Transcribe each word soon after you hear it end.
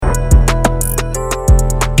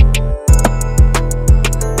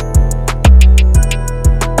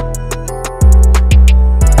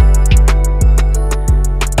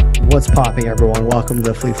evening, everyone. Welcome to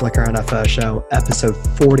the Flea Flicker NFL Show, episode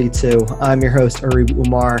 42. I'm your host, Uri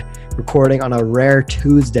Umar, recording on a rare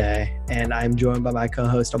Tuesday, and I'm joined by my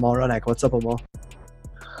co-host, Amal Ronak. What's up, Amal?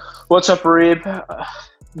 What's up, Reeb?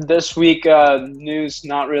 This week, news,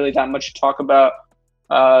 not really that much to talk about,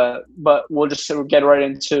 but we'll just get right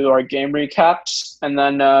into our game recaps, and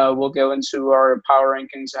then we'll go into our power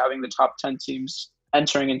rankings, having the top 10 teams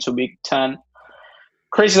entering into week 10.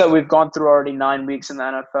 Crazy that we've gone through already 9 weeks in the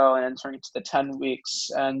NFL and entering into the 10 weeks,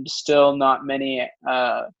 and still not many,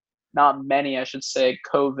 I should say,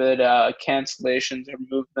 COVID cancellations or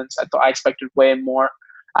movements. I expected way more.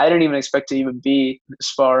 I didn't even expect to even be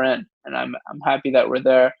this far in, and I'm happy that we're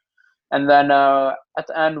there. And then at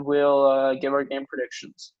the end, we'll give our game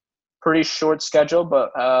predictions. Pretty short schedule,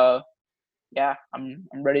 but yeah, I'm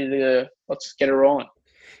ready to let's get it rolling.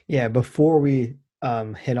 Yeah, before we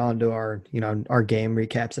hit on to our game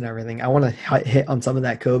recaps and everything, I want to hit on some of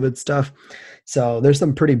that COVID stuff. So there's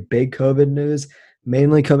some pretty big COVID news,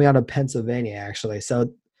 mainly coming out of Pennsylvania, actually.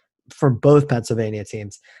 So for both Pennsylvania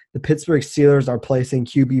teams, the Pittsburgh Steelers are placing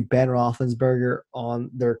QB Ben Roethlisberger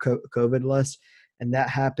on their COVID list, and that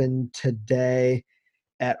happened today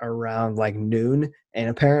at around like noon. And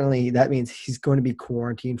apparently that means he's going to be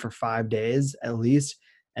quarantined for 5 days at least,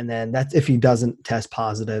 and then that's if he doesn't test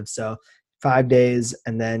positive. So 5 days,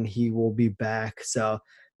 and then he will be back. So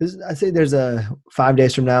I say there's a 5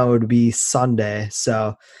 days from now, it would be Sunday.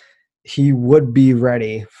 So he would be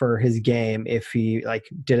ready for his game if he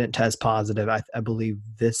didn't test positive, I believe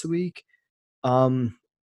this week.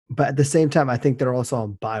 But at the same time, I think they're also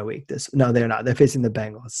on bye week. No, they're not. They're facing the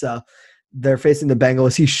Bengals. So they're facing the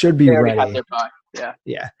Bengals. He should be ready. Had their bye.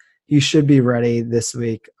 Yeah. He should be ready this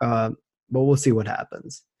week. But we'll see what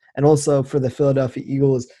happens. And also for the Philadelphia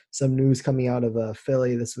Eagles, some news coming out of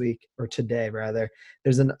Philly this week, or today rather.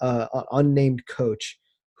 There's an unnamed coach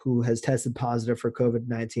who has tested positive for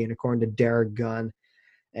COVID-19, according to Derek Gunn.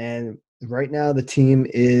 And right now the team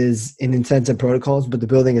is in intensive protocols, but the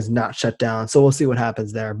building is not shut down. So we'll see what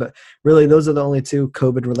happens there. But really, those are the only two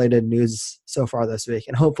COVID-related news so far this week.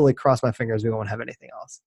 And hopefully, cross my fingers, we won't have anything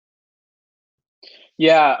else.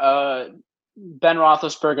 Yeah, Ben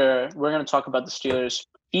Roethlisberger, we're going to talk about the Steelers.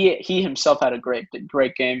 He himself had a great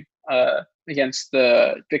game against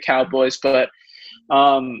the Cowboys, but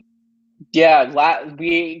we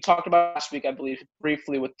talked about last week, I believe,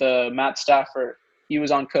 briefly with the Matt Stafford. He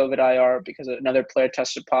was on COVID IR because another player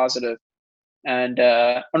tested positive, and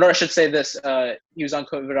or I should say this: he was on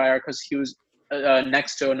COVID IR because he was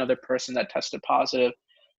next to another person that tested positive.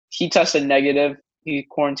 He tested negative. He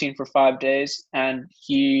quarantined for 5 days, and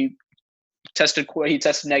he tested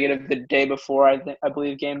negative the day before, I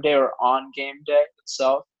believe, game day or on game day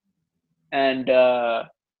itself, and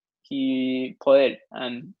he played.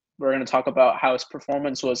 And we're going to talk about how his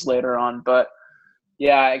performance was later on, but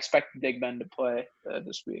yeah, I expect Big Ben to play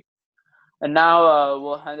this week. And now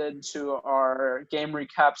we'll head into our game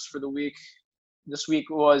recaps for the week. This week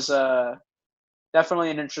was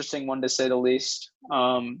definitely an interesting one, to say the least.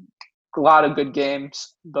 A lot of good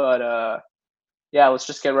games, but yeah, let's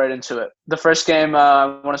just get right into it. The first game I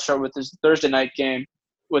want to start with is the Thursday night game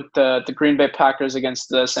with the Green Bay Packers against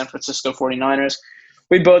the San Francisco 49ers.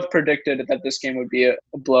 We both predicted that this game would be a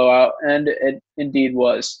blowout, and it indeed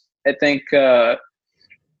was. I think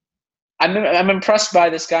I'm impressed by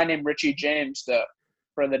this guy named Richie James, though,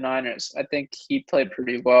 for the Niners. I think he played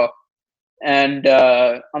pretty well. And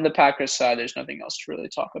on the Packers side, there's nothing else to really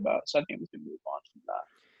talk about, so I think we can move on from that.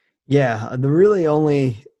 Yeah,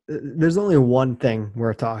 there's only one thing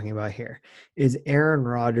we're talking about here. Is Aaron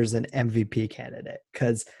Rodgers an MVP candidate?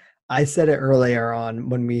 Because I said it earlier on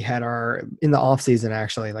when we had in the offseason,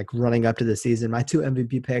 actually, like running up to the season, my two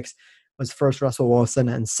MVP picks was first Russell Wilson,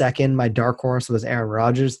 and second, my dark horse was Aaron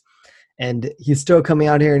Rodgers. And he's still coming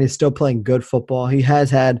out here and he's still playing good football. He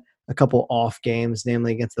has had a couple off games,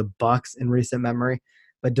 namely against the Bucs in recent memory.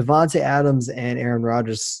 But Devontae Adams and Aaron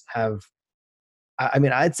Rodgers have,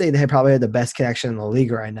 I'd say they probably have the best connection in the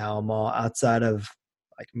league right now, outside of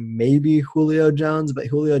maybe Julio Jones. But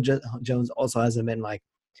Julio Jones also hasn't been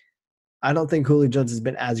I don't think Julio Jones has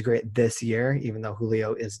been as great this year, even though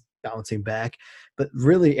Julio is bouncing back. But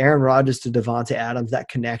really, Aaron Rodgers to Devontae Adams, that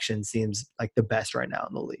connection seems like the best right now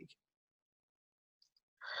in the league.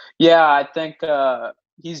 Yeah, I think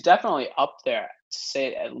he's definitely up there, to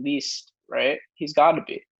say at least, right? He's got to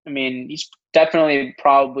be. I mean, he's definitely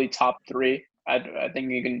probably top three. I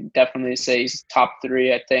think you can definitely say he's top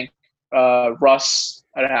three. I think Russ,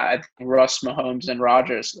 Mahomes, and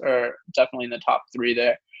Rodgers are definitely in the top three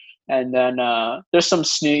there. And then there's some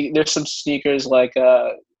sneakers like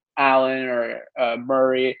Allen or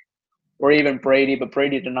Murray or even Brady, but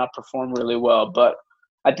Brady did not perform really well. But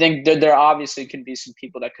I think there obviously can be some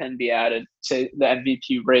people that can be added to the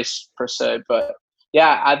MVP race per se. But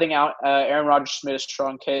yeah, I think Aaron Rodgers made a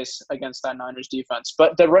strong case against that Niners defense.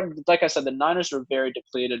 But like I said, the Niners are very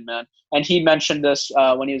depleted, man. And he mentioned this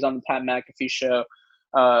when he was on the Pat McAfee show,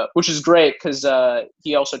 which is great because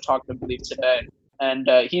he also talked, I believe, today. And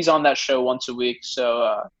he's on that show once a week.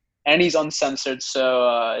 So and he's uncensored.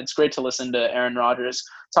 So it's great to listen to Aaron Rodgers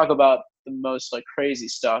talk about the most like crazy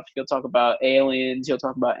stuff. He'll talk about aliens. He'll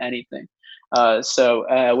talk about anything. So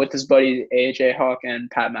with his buddy AJ Hawk and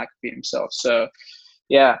Pat McAfee himself. So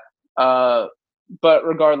yeah. But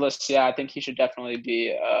regardless, yeah, I think he should definitely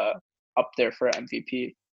be up there for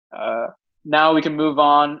MVP. Now we can move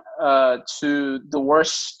on to the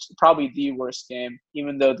worst, probably the worst game,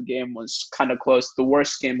 even though the game was kind of close. The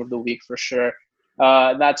worst game of the week for sure.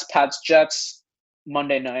 That's Pats Jets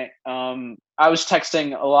Monday night. I was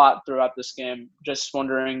texting a lot throughout this game, just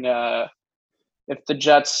wondering if the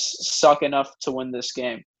Jets suck enough to win this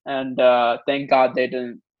game. And thank God they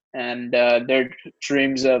didn't. And their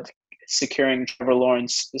dreams of securing Trevor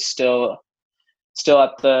Lawrence is still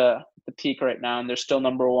at the peak right now, and they're still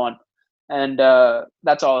number one. And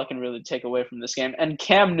that's all I can really take away from this game. And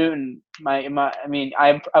Cam Newton, I'm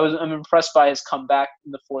impressed by his comeback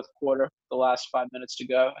in the fourth quarter, the last 5 minutes to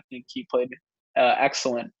go. I think he played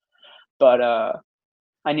excellent. But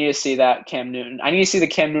I need to see that Cam Newton. I need to see the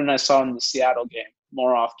Cam Newton I saw in the Seattle game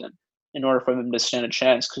more often in order for them to stand a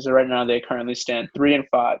chance. Because right now they currently stand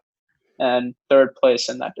 3-5 and third place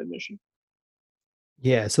in that division.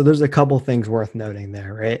 Yeah, so there's a couple things worth noting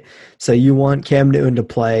there, right? So you want Cam Newton to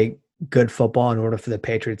play good football in order for the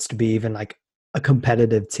Patriots to be even like a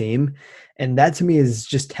competitive team. And that to me is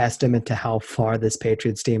just testament to how far this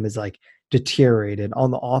Patriots team is like deteriorated. On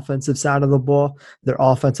the offensive side of the ball, their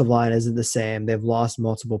offensive line isn't the same. They've lost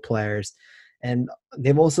multiple players. And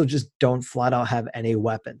they've also just don't flat out have any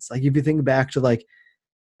weapons. Like if you think back to like,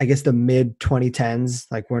 I guess the mid 2010s,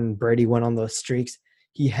 like when Brady went on those streaks,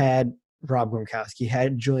 he had Rob Gronkowski, he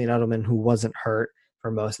had Julian Edelman, who wasn't hurt for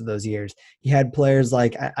most of those years. He had players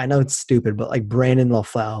like I know it's stupid, but like Brandon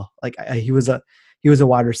LaFleur, like he was a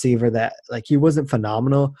wide receiver that like he wasn't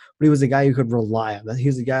phenomenal, but he was a guy you could rely on. He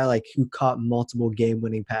was a guy like who caught multiple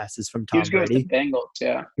game-winning passes from He was Tom good with the Brady. Bengals,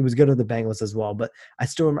 yeah. He was good with the Bengals as well, but I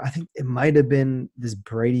still remember. I think it might have been this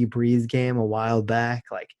Brady Breeze game a while back,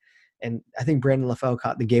 like. And I think Brandon LaFleur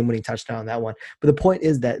caught the game-winning touchdown on that one. But the point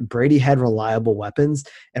is that Brady had reliable weapons.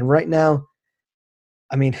 And right now,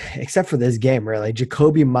 I mean, except for this game, really,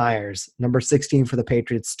 Jacoby Myers, number 16 for the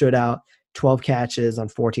Patriots, stood out, 12 catches on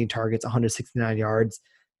 14 targets, 169 yards.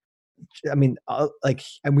 I mean,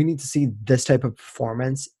 and we need to see this type of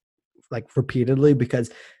performance like repeatedly because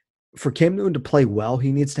for Cam Newton to play well,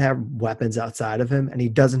 he needs to have weapons outside of him, and he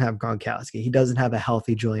doesn't have Gronkowski. He doesn't have a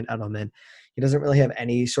healthy Julian Edelman. He doesn't really have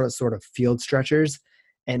any sort of field stretchers.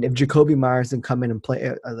 And if Jacoby Myers can come in and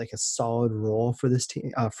play like a solid role for this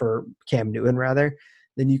team, for Cam Newton rather,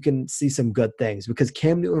 then you can see some good things because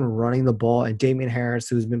Cam Newton running the ball and Damian Harris,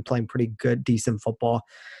 who's been playing pretty good, decent football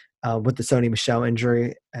with the Sony Michel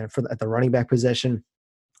injury and at the running back position.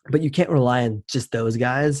 But you can't rely on just those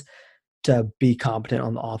guys to be competent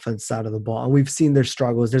on the offense side of the ball. And we've seen their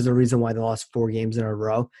struggles. There's a reason why they lost 4 games in a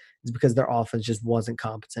row. It's because their offense just wasn't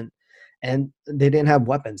competent. And they didn't have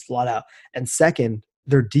weapons flat out. And second,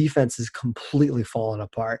 their defense is completely fallen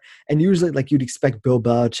apart. And usually, like you'd expect Bill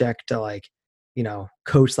Belichick to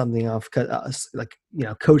coach something off,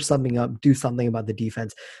 coach something up, do something about the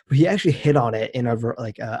defense. But he actually hit on it in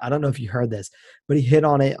I don't know if you heard this, but he hit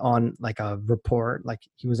on it on like a report, like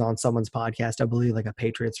he was on someone's podcast, I believe, like a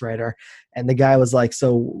Patriots writer. And the guy was like,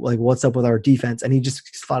 so like, what's up with our defense? And he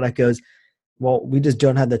just flat out goes, well, we just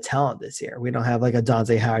don't have the talent this year. We don't have like a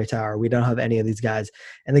Dante Hightower. We don't have any of these guys.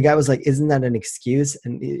 And the guy was like, isn't that an excuse?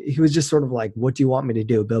 And he was just sort of like, what do you want me to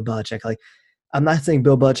do, Bill Belichick? Like, I'm not saying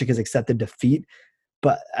Bill Belichick has accepted defeat,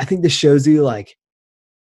 but I think this shows you like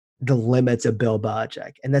the limits of Bill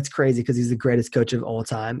Belichick. And that's crazy because he's the greatest coach of all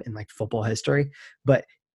time in like football history. But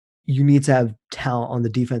you need to have talent on the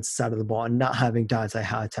defensive side of the ball and not having Dante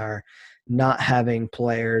Hightower, not having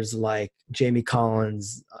players like Jamie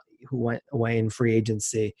Collins, who went away in free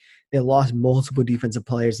agency. They lost multiple defensive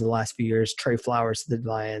players in the last few years. Trey Flowers to the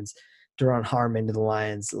Lions, Duron Harmon to the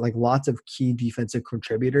Lions, like lots of key defensive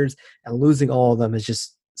contributors, and losing all of them has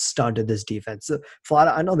just stunted this defense. So flat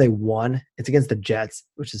out, I know they won. It's against the Jets,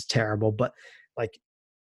 which is terrible, but like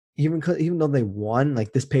even though they won,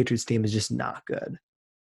 like this Patriots team is just not good.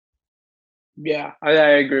 Yeah, I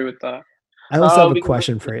agree with that. I also have a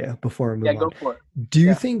question for you before we Yeah, move on. go for it. Do you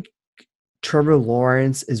Yeah. think Trevor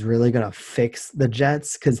Lawrence is really going to fix the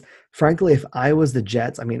Jets. Because frankly, if I was the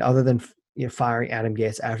Jets, I mean, other than firing Adam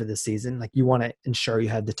Gase after the season, like you want to ensure you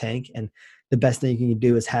have the tank, and the best thing you can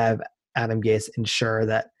do is have Adam Gase ensure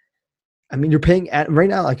that. I mean, you're paying right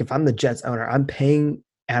now. Like if I'm the Jets owner, I'm paying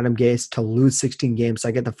Adam Gase to lose 16 games so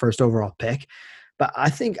I get the first overall pick. But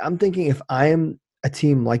I'm thinking if I am a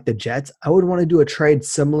team like the Jets, I would want to do a trade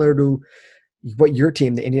similar to what your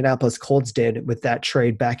team, the Indianapolis Colts, did with that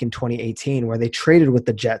trade back in 2018, where they traded with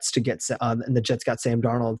the Jets to get, and the Jets got Sam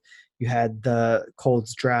Darnold. You had the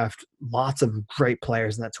Colts draft lots of great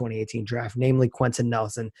players in that 2018 draft, namely Quentin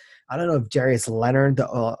Nelson. I don't know if Darius Leonard,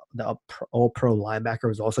 the All-Pro linebacker,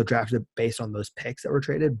 was also drafted based on those picks that were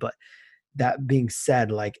traded. But that being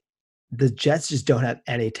said, like the Jets just don't have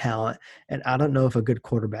any talent, and I don't know if a good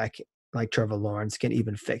quarterback like Trevor Lawrence can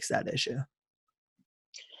even fix that issue.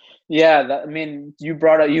 Yeah, I mean, you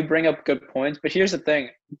bring up good points, but here's the thing: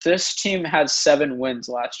 this team had 7 wins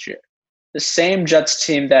last year. The same Jets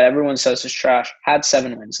team that everyone says is trash had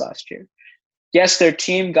 7 wins last year. Yes, their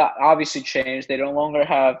team got obviously changed. They no longer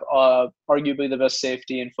have arguably the best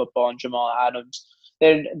safety in football in Jamal Adams.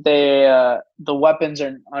 The weapons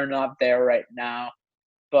are not there right now,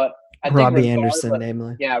 but I think Robbie Anderson, regardless,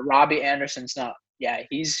 namely. yeah, Robbie Anderson's not. Yeah,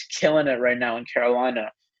 he's killing it right now in Carolina.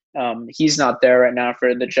 He's not there right now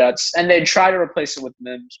for the Jets, and they try to replace it with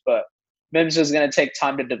Mims, but Mims is going to take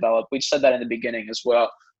time to develop. We said that in the beginning as well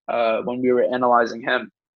when we were analyzing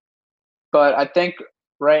him. But I think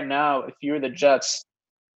right now, if you're the Jets,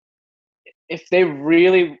 if they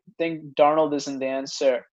really think Darnold isn't the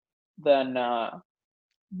answer, then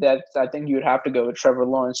that I think you would have to go with Trevor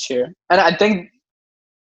Lawrence here. And I think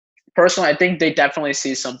personally, I think they definitely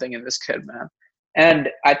see something in this kid, man. And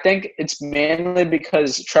I think it's mainly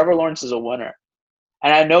because Trevor Lawrence is a winner.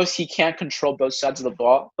 And I know he can't control both sides of the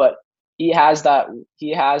ball, but he has that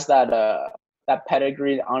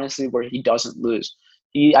pedigree, honestly, where he doesn't lose.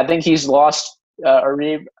 I think he's lost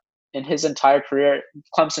in his entire career.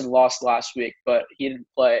 Clemson lost last week, but he didn't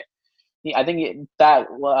play. I think that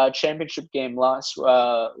championship game last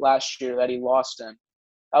year that he lost in,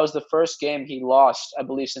 that was the first game he lost, I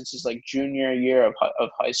believe, since his like junior year of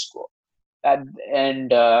high school. And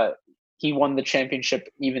he won the championship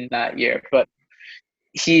even that year. But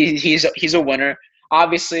he's a winner.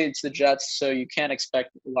 Obviously, it's the Jets, so you can't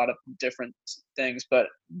expect a lot of different things. But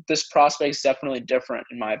this prospect is definitely different,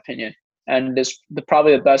 in my opinion, and is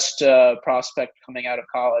probably the best prospect coming out of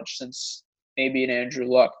college since maybe an Andrew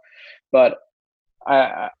Luck. But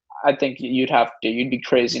I think you'd be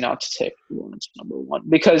crazy not to take Lawrence number 1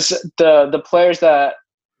 because the players that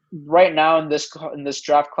right now in this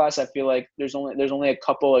draft class, I feel like there's only a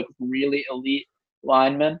couple like really elite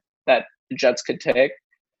linemen that the Jets could take.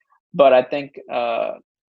 But I think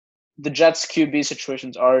the Jets QB situation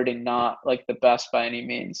is already not like the best by any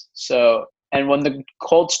means. So, and when the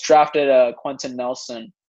Colts drafted Quentin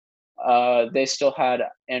Nelson, they still had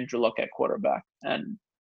Andrew Luck at quarterback, and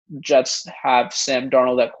Jets have Sam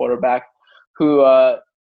Darnold at quarterback, who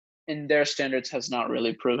in their standards has not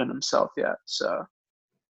really proven himself yet. So,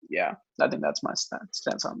 yeah, I think that's my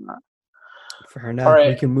stance on that. Fair enough. All right,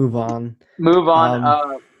 We can move on. move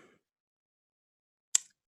on.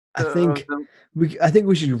 I think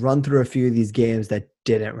we should run through a few of these games that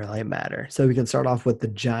didn't really matter. So we can start off with the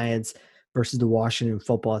Giants versus the Washington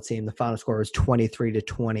football team. The final score was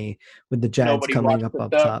 23-20, with the Giants coming up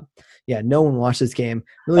top. Yeah, no one watched this game.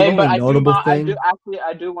 Really, the only notable thing.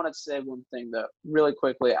 I do want to say one thing though, really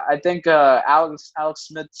quickly. I think Alex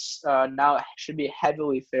Smith now should be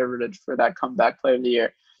heavily favored for that comeback player of the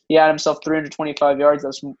year. He had himself 325 yards.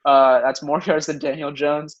 That's more yards than Daniel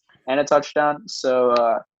Jones and a touchdown.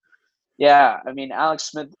 So yeah, I mean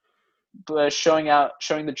Alex Smith showing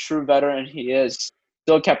the true veteran he is.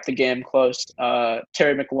 Still kept the game close.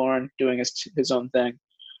 Terry McLaurin doing his own thing.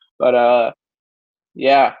 But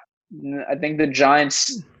yeah, I think the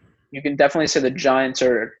Giants, you can definitely say the Giants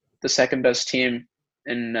are the second best team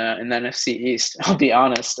in the NFC East. I'll be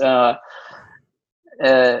honest.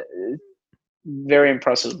 Very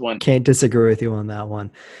impressive win. Can't disagree with you on that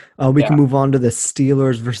one. We can move on to the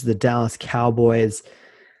Steelers versus the Dallas Cowboys.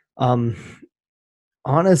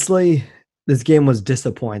 Honestly, this game was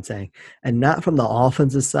disappointing, and not from the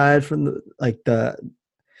offensive side, from the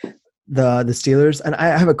Steelers. And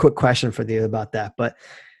I have a quick question for you about that. But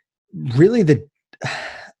really,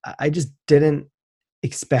 I just didn't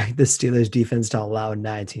expect the Steelers defense to allow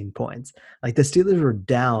 19 points. Like the Steelers were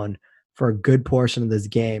down for a good portion of this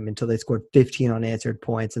game until they scored 15 unanswered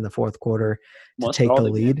points in the fourth quarter to take the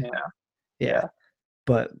lead. Yeah.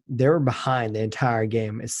 but they were behind the entire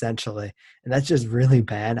game essentially, and that's just really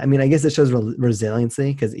bad. I mean, I guess it shows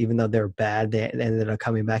resiliency because even though they're bad, they ended up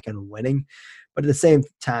coming back and winning. But at the same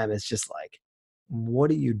time, it's just like, what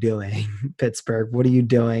are you doing, Pittsburgh? What are you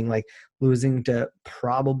doing? Like losing to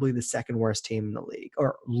probably the second worst team in the league,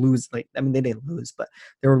 or lose like I mean they didn't lose, but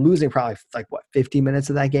they were losing probably like what 50 minutes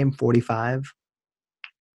of that game, 45.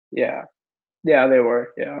 Yeah, yeah, they were.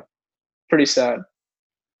 Yeah, pretty sad.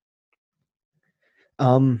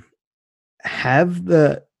 Have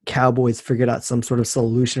the Cowboys figured out some sort of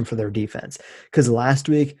solution for their defense? Because last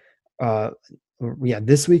week, uh,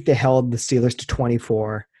 this week they held the Steelers to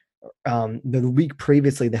 24. The week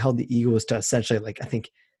previously they held the Eagles to essentially like I think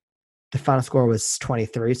the final score was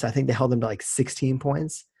 23, so I think they held them to like 16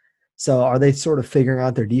 points. So are they sort of figuring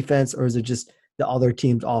out their defense, or is it just the other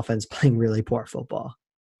team's offense playing really poor football?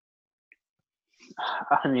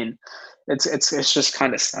 I mean, it's just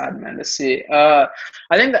kind of sad, man, to see. I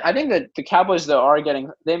think that the Cowboys though are getting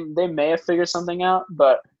they may have figured something out,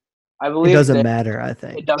 but I It believe doesn't that matter, I it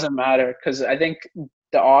think. doesn't matter because I think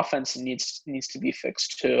the offense needs to be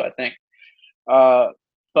fixed too. I think, uh,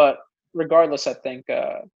 but regardless, I think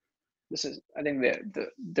I think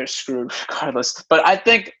they're screwed regardless. But I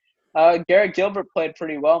think Garrett Gilbert played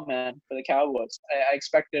pretty well, man, for the Cowboys. I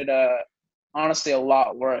expected honestly a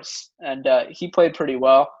lot worse, and he played pretty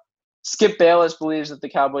well. Skip Bayless believes that the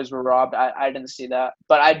Cowboys were robbed. I didn't see that,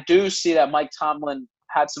 but I do see that Mike Tomlin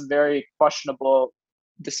had some very questionable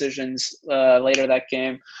decisions later that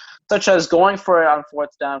game, such as going for it on fourth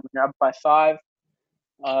down when you're up by 5.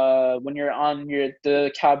 When you're on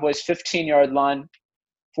the Cowboys' 15-yard line,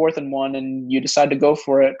 4th and 1, and you decide to go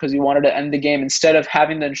for it because you wanted to end the game instead of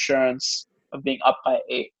having the insurance of being up by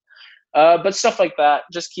 8. But stuff like that,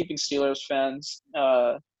 just keeping Steelers fans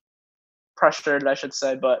pressured, I should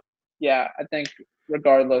say. But yeah, I think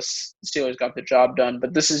regardless, the Steelers got the job done.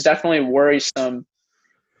 But this is definitely worrisome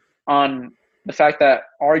on the fact that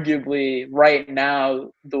arguably right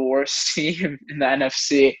now the worst team in the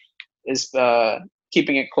NFC is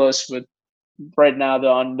keeping it close with right now the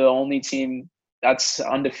only team that's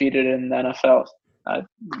undefeated in the NFL.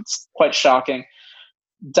 It's quite shocking.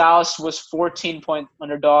 Dallas was 14-point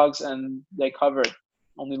underdogs and they covered,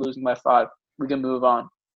 only losing by 5. We can move on.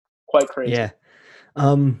 Quite crazy. Yeah.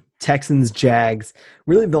 Texans, Jags.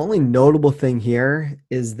 Really, the only notable thing here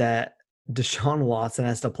is that Deshaun Watson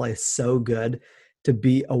has to play so good to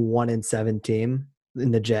beat a 1-7 team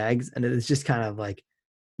in the Jags, and it is just kind of like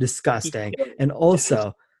disgusting. And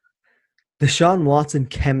also, Deshaun Watson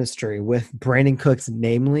chemistry with Brandon Cooks,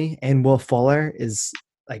 namely, and Will Fuller is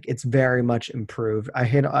like it's very much improved.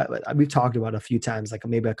 We've talked about it a few times, like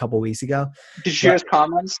maybe a couple weeks ago, Did you hear but his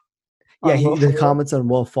comments yeah, on Will the Fuller? comments on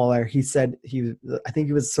Will Fuller. He said I think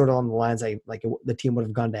he was sort of on the lines like the team would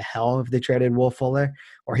have gone to hell if they traded Will Fuller,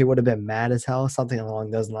 or he would have been mad as hell, something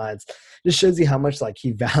along those lines. Just shows you how much like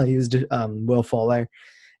he values Will Fuller,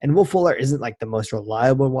 and Will Fuller isn't like the most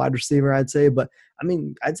reliable wide receiver, I'd say, but I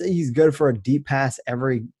mean, I'd say he's good for a deep pass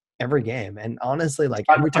every game, and honestly, like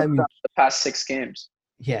every time you The past 6 games.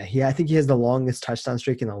 yeah, I think he has the longest touchdown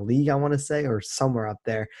streak in the league, I want to say, or somewhere up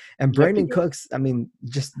there. And Might be Brandon good. Cooks, I mean,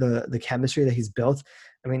 just the chemistry that he's built.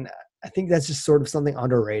 I mean, I think that's just sort of something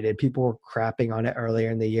underrated. People were crapping on it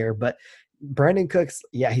earlier in the year, but Brandon Cooks,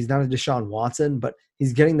 yeah, he's not a Deshaun Watson, but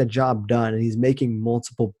he's getting the job done and he's making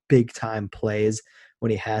multiple big time plays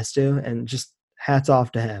when he has to, and just hats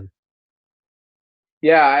off to him.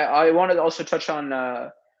 Yeah, I wanted to also touch on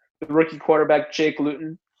the rookie quarterback Jake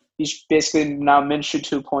Luton. He's basically now Minshew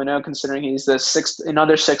 2.0, considering he's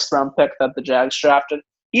another sixth round pick that the Jags drafted.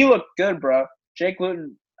 He looked good, bro. Jake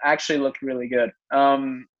Luton actually looked really good.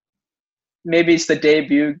 Maybe it's the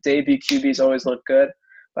debut QBs always look good,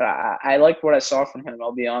 but I like what I saw from him.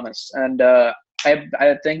 I'll be honest, and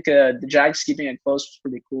I think the Jags keeping it close was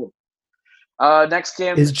pretty cool. Next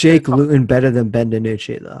game Is is going to Jake come. Luton better than Ben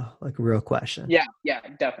DiNucci, though? Like a real question. Yeah,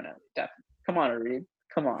 definitely. Come on, Reed.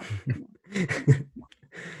 Come on.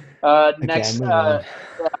 Okay, Next, move on.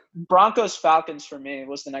 Broncos Falcons for me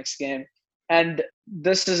was the next game, and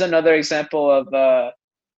this is another example of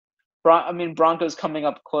Broncos coming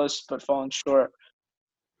up close but falling short,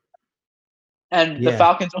 and the Yeah.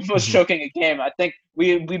 Falcons almost Mhm. choking a game. I think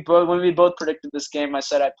we both when we both predicted this game, I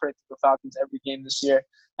said I predicted the Falcons every game this year,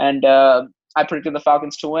 and I predicted the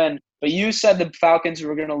Falcons to win. But you said the Falcons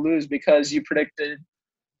were going to lose because you predicted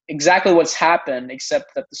exactly what's happened,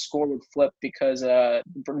 except that the score would flip because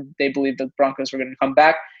they believed the Broncos were going to come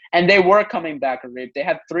back, and they were coming back. They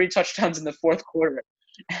had 3 touchdowns in the fourth quarter,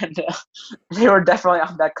 and they were definitely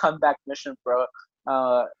on that comeback mission, bro.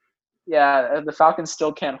 Yeah, the Falcons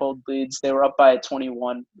still can't hold leads. They were up by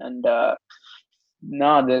 21, and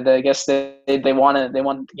No, I guess they want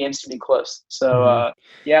the games to be close. So Mhm.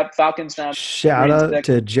 yeah, Falcons now Shout three and out six.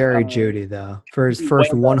 to Jerry Uh, Jeudy though for his way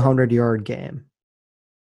first better. 100-yard game.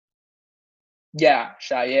 Yeah,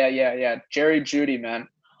 yeah. Jerry Judy, man,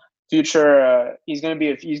 future. He's gonna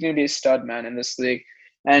be a stud, man, in this league.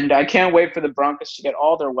 And I can't wait for the Broncos to get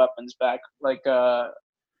all their weapons back, like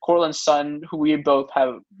Cortland Sutton, who we both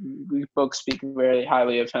speak very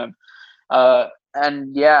highly of him.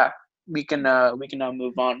 And yeah, we can now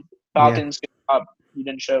move on. Yeah. Falcons, you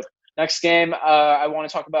didn't show. Next game, I want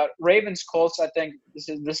to talk about Ravens Colts. I think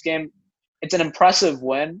this game. It's an impressive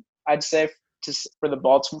win, I'd say, for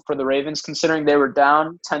the Ravens, considering they were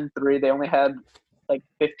down 10-3. They only had like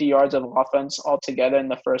 50 yards of offense altogether in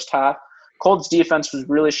the first half. Colts defense was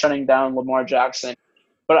really shutting down Lamar Jackson.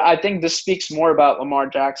 But I think this speaks more about Lamar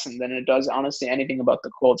Jackson than it does honestly anything about the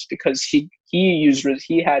Colts, because he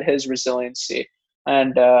had his resiliency,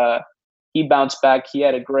 and he bounced back. He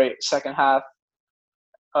had a great second half,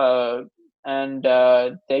 and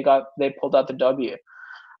they pulled out the W.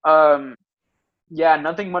 Um, yeah,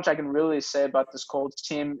 nothing much I can really say about this Colts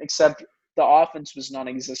team except the offense was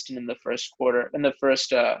non-existent in the first quarter, in the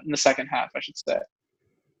second half, I should say.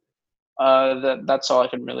 That's all I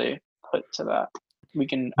can really put to that. We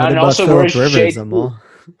can, What and about also where's Philip Rivers, Jake? Amal?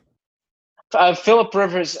 Philip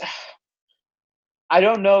Rivers. I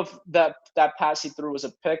don't know if that pass he threw was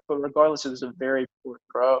a pick, but regardless, it was a very poor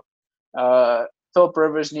throw. Uh, Philip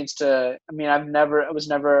Rivers needs to. I mean, I was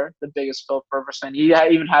never the biggest Philip Rivers fan.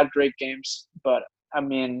 Even had great games, but I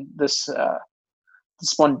mean, this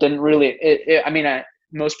one didn't really. I mean,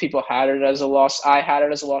 most people had it as a loss. I had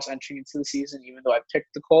it as a loss entering into the season, even though I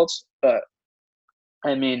picked the Colts. But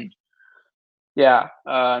I mean, yeah,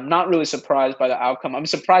 I'm not really surprised by the outcome. I'm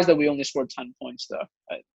surprised that we only scored 10 points, though.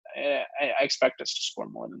 I expect us to score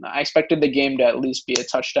more than that. I expected the game to at least be a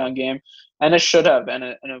touchdown game, and it should have, and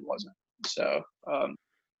it wasn't. So,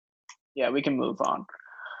 yeah, we can move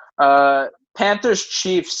on. Panthers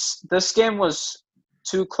Chiefs. This game was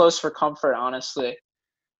too close for comfort, honestly,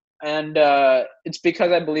 and it's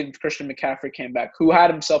because I believe Christian McCaffrey came back, who had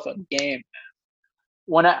himself a game.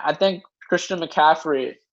 I think Christian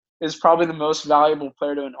McCaffrey is probably the most valuable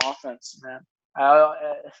player to an offense, man.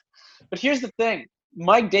 But here's the thing: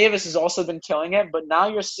 Mike Davis has also been killing it, but now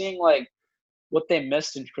you're seeing like what they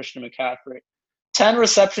missed in Christian McCaffrey. 10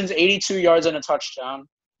 receptions, 82 yards and a touchdown.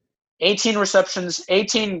 18 receptions,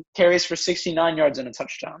 18 carries for 69 yards and a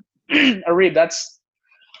touchdown. Arib,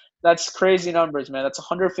 that's crazy numbers, man. That's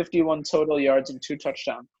 151 total yards and 2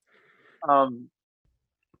 touchdowns.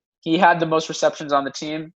 He had the most receptions on the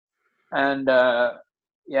team, and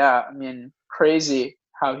yeah, I mean, crazy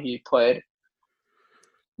how he played.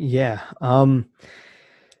 Yeah. But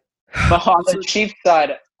on the So, Chiefs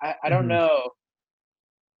side, I don't mhm. know.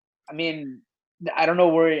 I mean, I don't know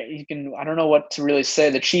where you can. I don't know what to really say.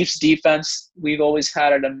 The Chiefs' defense, we've always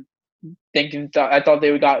had it. I'm I thought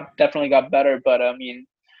they definitely got better, but I mean,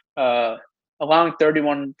 uh, allowing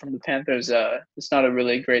 31 from the Panthers, it's not a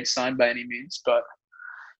really great sign by any means. But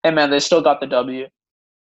hey, man, they still got the W.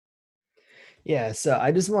 Yeah, so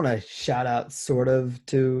I just want to shout out sort of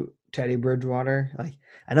to Teddy Bridgewater. Like,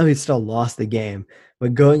 I know he still lost the game,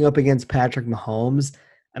 but going up against Patrick Mahomes,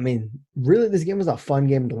 I mean, really, this game was a fun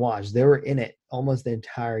game to watch. They were in it almost the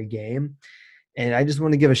entire game. And I just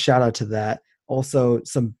want to give a shout out to that. Also,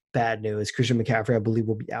 some bad news. Christian McCaffrey, I believe,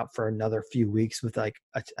 will be out for another few weeks with I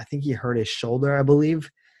think he hurt his shoulder, I believe.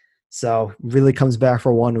 So really comes back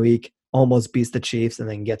for 1 week, almost beats the Chiefs, and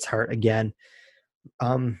then gets hurt again.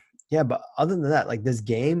 Um, yeah, but other than that, like this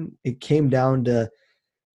game, it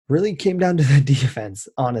really came down to the defense,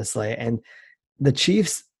 honestly. And the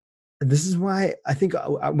Chiefs, this is why I think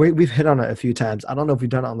we've hit on it a few times. I don't know if we've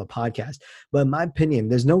done it on the podcast, but in my opinion,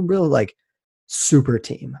 there's no real like super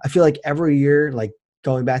team. I feel like every year, like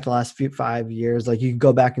going back to the last 5 years, like you can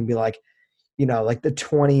go back and be like, like the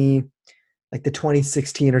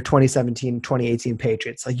 2016 or 2017, 2018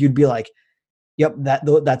 Patriots. Like you'd be like, yep,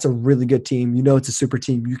 that's a really good team. It's a super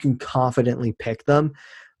team. You can confidently pick them,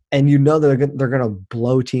 and they're gonna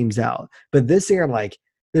blow teams out. But this year, like,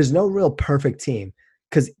 there's no real perfect team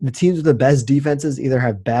because the teams with the best defenses either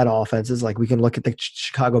have bad offenses. Like we can look at the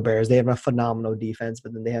Chicago Bears; they have a phenomenal defense,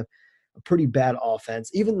 but then they have a pretty bad offense.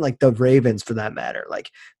 Even like the Ravens, for that matter. Like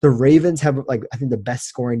the Ravens have like I think the best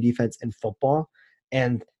scoring defense in football,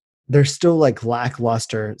 and they're still like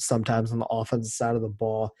lackluster sometimes on the offensive side of the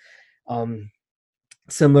ball.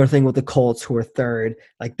 Similar thing with the Colts, who are third.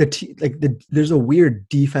 There's a weird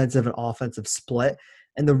defensive and offensive split,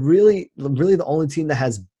 and really the only team that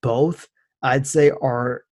has both, I'd say,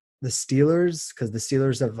 are the Steelers, because the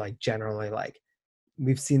Steelers have like generally like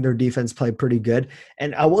we've seen their defense play pretty good.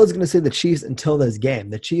 And I was going to say the Chiefs until this game.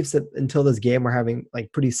 The Chiefs until this game were having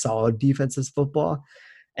like pretty solid defensive football,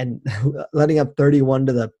 and letting up 31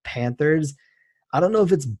 to the Panthers. I don't know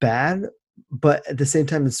if it's bad, but at the same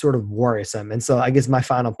time, it's sort of worrisome. And so I guess my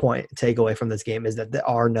final point takeaway from this game is that there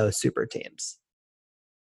are no super teams.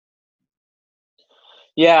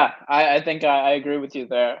 Yeah, I think I agree with you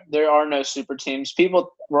there. There are no super teams.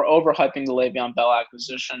 People were overhyping the Le'Veon Bell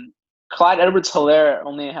acquisition. Clyde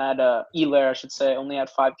Edwards-Helaire I should say, only had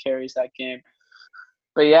 5 carries that game.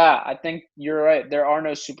 But yeah, I think you're right. There are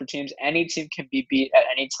no super teams. Any team can be beat at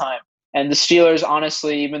any time. And the Steelers,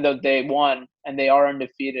 honestly, even though they won and they are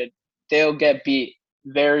undefeated, they'll get beat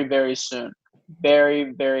very, very soon.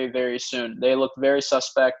 Very, very, very soon. They look very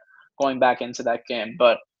suspect going back into that game.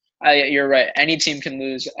 But you're right. Any team can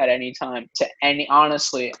lose at any time to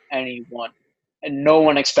honestly, anyone. And no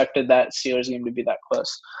one expected that Steelers game to be that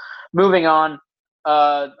close. Moving on,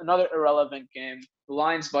 another irrelevant game, the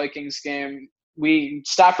Lions-Vikings game.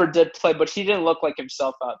 Stafford did play, but he didn't look like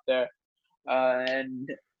himself out there, and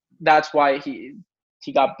that's why he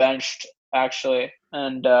got benched actually.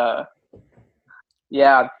 And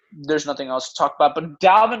yeah, there's nothing else to talk about. But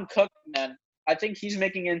Dalvin Cook, man, I think he's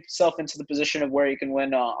making himself into the position of where he can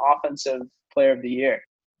win Offensive Player of the Year.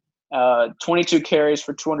 22 carries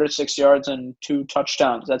for 206 yards and 2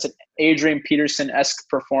 touchdowns. That's an Adrian Peterson-esque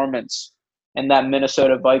performance in that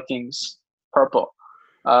Minnesota Vikings purple.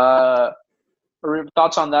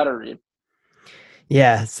 Thoughts on that, Areed?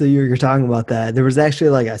 Yeah, so you're talking about that. There was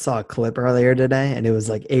actually I saw a clip earlier today, and it was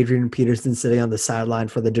like Adrian Peterson sitting on the sideline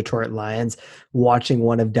for the Detroit Lions, watching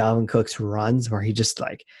one of Dalvin Cook's runs, where he just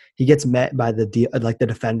he gets met by the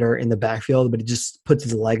defender in the backfield, but he just puts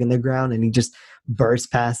his leg in the ground and he just bursts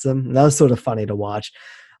past him. And that was sort of funny to watch.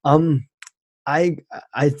 I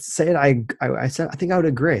said I think I would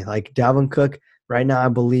agree. Like Dalvin Cook. Right now, I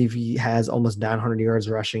believe he has almost 900 yards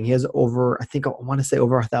rushing. He has I want to say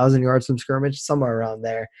over 1,000 yards from scrimmage, somewhere around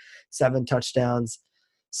there, 7 touchdowns.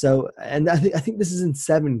 So, and I think this is in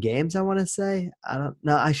 7 games. I want to say. I don't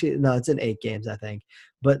know. Actually, no, it's in 8 games. I think,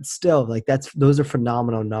 but still, those are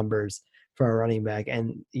phenomenal numbers for a running back.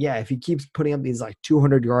 And yeah, if he keeps putting up these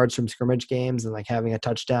 200 yards from scrimmage games and having a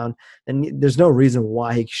touchdown, then there's no reason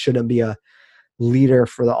why he shouldn't be a leader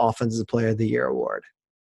for the Offensive Player of the Year award.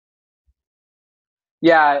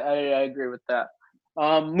 Yeah, I agree with that.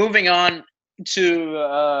 Moving on to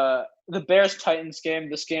the Bears-Titans game.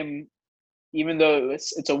 This game, even though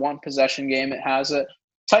it's a one-possession game, it has it.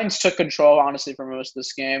 Titans took control, honestly, for most of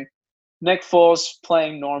this game. Nick Foles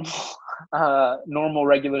playing normal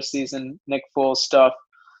regular season Nick Foles stuff.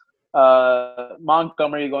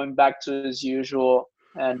 Montgomery going back to his usual.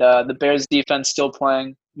 And the Bears defense still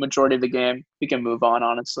playing majority of the game. We can move on,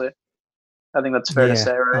 honestly. I think that's fair to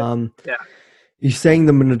say, right? Yeah. You're saying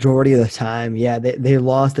the majority of the time, yeah, they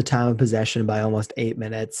lost the time of possession by almost 8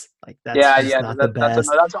 minutes. That's not the best.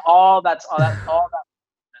 That's all that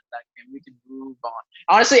game. We can move on.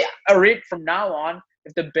 Honestly, Areed, from now on,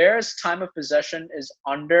 if the Bears' time of possession is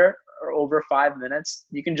under or over 5 minutes,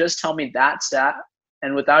 you can just tell me that stat,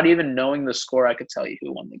 and without even knowing the score, I could tell you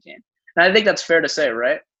who won the game. And I think that's fair to say,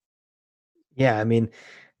 right? Yeah, I mean,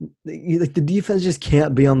 the defense just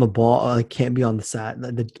can't be on the ball, can't be on the side.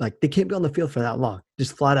 They can't be on the field for that long,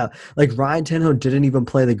 just flat out. Ryan Tannehill didn't even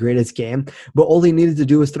play the greatest game, but all he needed to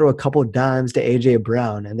do was throw a couple of dimes to AJ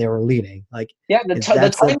Brown, and they were leading. The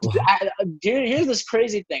Titans. Here's this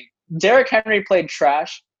crazy thing: Derrick Henry played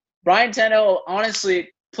trash. Brian Tannehill honestly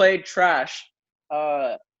played trash.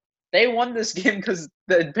 They won this game because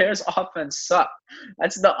the Bears' offense sucked.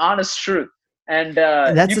 That's the honest truth. And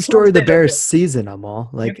that's the story of the Bears' season, Amal.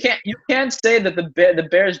 You can't say that the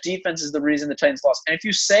Bears' defense is the reason the Titans lost. And if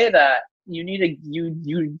you say that,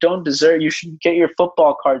 you don't deserve. You should get your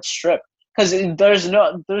football card stripped, because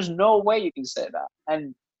there's no way you can say that.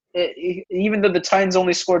 And even though the Titans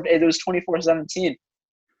only scored, it was 24-17.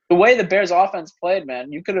 The way the Bears' offense played,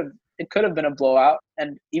 man, it could have been a blowout.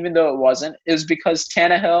 And even though it wasn't, it was because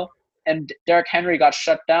Tannehill and Derrick Henry got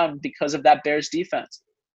shut down because of that Bears defense.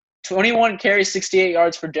 21 carries, 68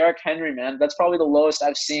 yards for Derrick Henry, man. That's probably the lowest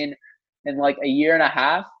I've seen in a year and a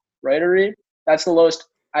half, right, Areed? That's the lowest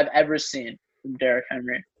I've ever seen from Derrick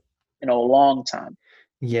Henry in a long time.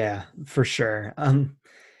 Yeah, for sure.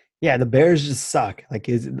 Yeah, the Bears just suck.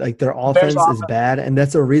 Their offense is bad, and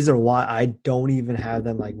that's a reason why I don't even have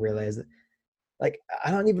them realize it. I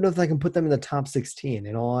don't even know if I can put them in the top 16,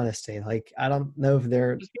 in all honesty. I don't know if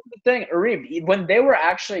they're – Here's the thing, Areed, when they were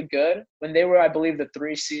actually good, when they were, I believe, the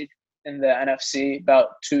 3 seed in the NFC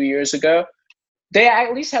about 2 years ago, they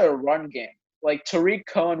at least had a run game. Tariq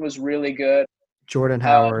Cohen was really good. Jordan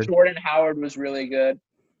Howard. Jordan Howard was really good.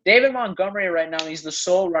 David Montgomery right now, he's the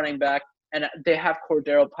sole running back, and they have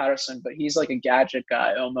Cordero Patterson, but he's like a gadget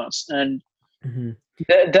guy almost. And Mhm.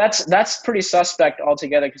 that's pretty suspect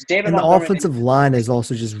altogether because David And the Montgomery. offensive line is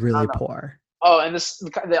also just I really don't know. poor. Oh, and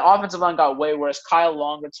the offensive line got way worse. Kyle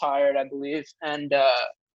Long retired, I believe, and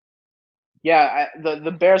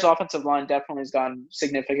the Bears' offensive line definitely has gotten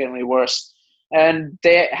significantly worse, and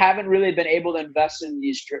they haven't really been able to invest in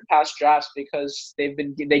these past drafts because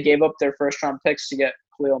they gave up their first round picks to get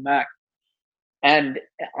Khalil Mack, and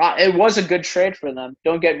it was a good trade for them.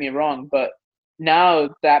 Don't get me wrong, but now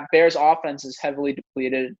that Bears' offense is heavily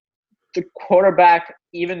depleted, the quarterback,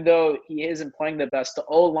 even though he isn't playing the best, the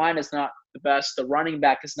O line is not the best, the running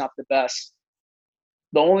back is not the best.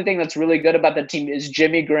 The only thing that's really good about the team is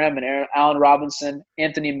Jimmy Graham and Allen Robinson,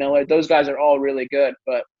 Anthony Miller. Those guys are all really good.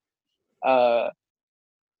 But, I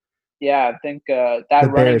think The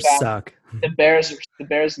that running Bears back, suck. the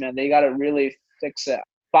Bears, man, they got to really fix it.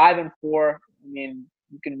 5-4. I mean,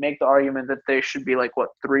 you can make the argument that they should be like,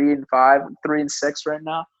 3-5, 3-6 right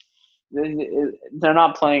now. They're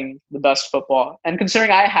not playing the best football. And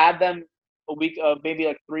considering I had them a week, maybe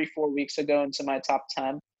like 3-4 weeks ago into my top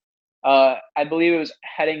 10, I believe it was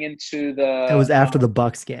heading into It the was after the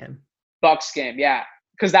Bucks game. Bucks game, yeah,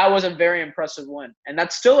 because that was a very impressive win, and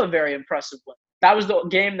that's still a very impressive win. That was the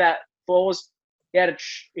game that Foles he had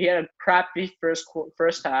a crappy first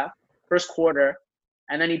quarter,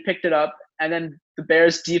 and then he picked it up, and then the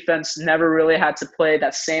Bears defense never really had to play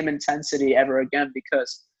that same intensity ever again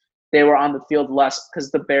because they were on the field less because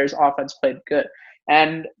the Bears offense played good,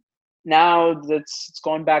 and now it's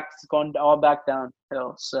going all back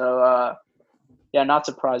downhill. So not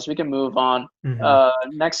surprised. We can move on.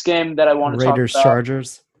 Mm-hmm. Next game that I want to talk Raiders about.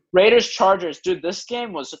 Chargers. Raiders Chargers. Dude, this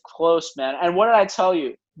game was close, man. And what did I tell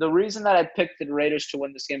you? The reason that I picked the Raiders to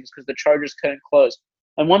win this game is because the Chargers couldn't close.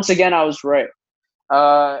 And once again, I was right.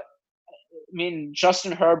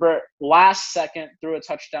 Justin Herbert last second threw a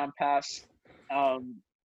touchdown pass,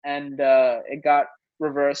 and it got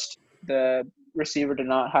reversed. The receiver did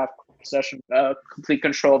not have complete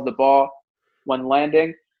control of the ball when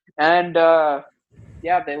landing, and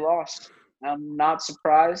they lost. I'm not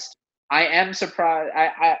surprised. I am surprised.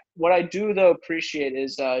 What I do though appreciate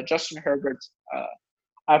is Justin Herbert's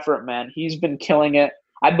effort. Man, he's been killing it.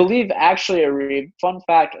 I believe actually fun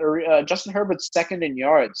fact: Justin Herbert's second in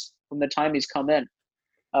yards from the time he's come in,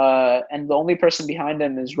 and the only person behind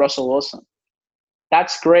him is Russell Wilson.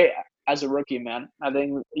 That's great as a rookie, man. I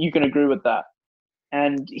think you can agree with that.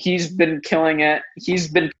 And he's been killing it. He's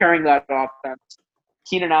been carrying that offense.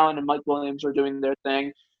 Keenan Allen and Mike Williams are doing their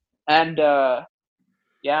thing. And,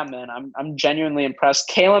 man, I'm genuinely impressed.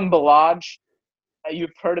 Kalen Ballage,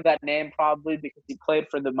 you've heard of that name probably because he played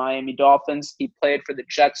for the Miami Dolphins. He played for the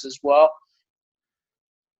Jets as well.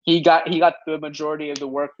 He got the majority of the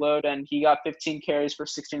workload, and he got 15 carries for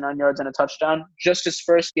 69 yards and a touchdown. Just his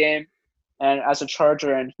first game and as a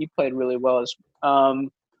Charger, and he played really well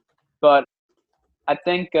but I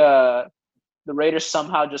think the Raiders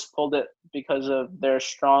somehow just pulled it because of their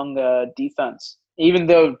strong defense. Even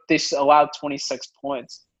though they allowed 26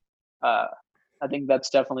 points, I think that's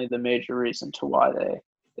definitely the major reason to why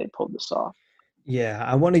they pulled this off. Yeah,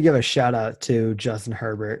 I want to give a shout out to Justin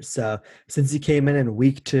Herbert. So since he came in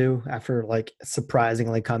week 2 after like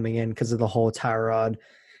surprisingly coming in because of the whole Tyrod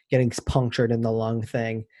getting punctured in the lung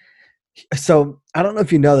thing. So I don't know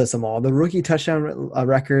if you know this, Amal. The rookie touchdown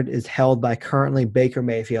record is held by currently Baker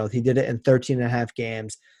Mayfield. He did it in 13 and a half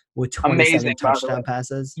games with 27 Amazing, touchdown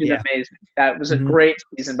passes. He's amazing. That was a great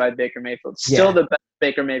season by Baker Mayfield. Still the best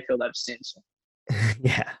Baker Mayfield I've seen. So.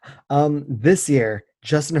 Yeah. This year,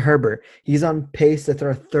 Justin Herbert, he's on pace to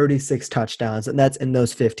throw 36 touchdowns, and that's in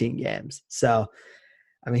those 15 games. So,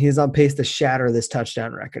 I mean, he's on pace to shatter this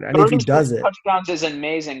touchdown record. And if he does it, touchdowns is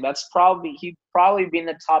amazing. He'd probably be in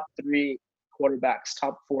the top 4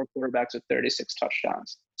 quarterbacks with 36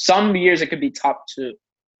 touchdowns. Some years it could be top 2.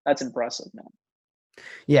 That's impressive, man.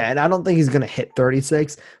 Yeah, and I don't think he's going to hit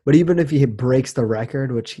 36, but even if he breaks the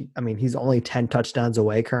record, which, he's only 10 touchdowns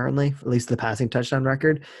away currently, at least the passing touchdown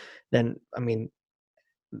record, then, I mean,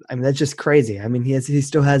 that's just crazy. I mean, he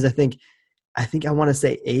still has, I think I want to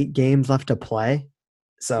say 8 games left to play.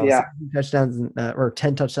 So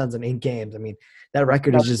 10 touchdowns in 8 games. I mean, that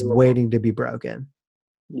record is just waiting to be broken.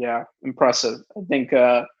 Yeah, impressive. I think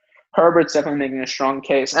Herbert's definitely making a strong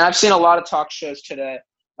case. And I've seen a lot of talk shows today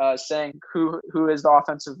saying who is the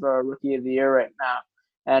offensive rookie of the year right now.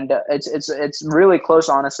 And it's really close,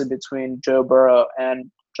 honestly, between Joe Burrow and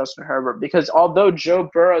Justin Herbert. Because although Joe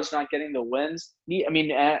Burrow's not getting the wins,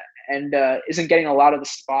 isn't getting a lot of the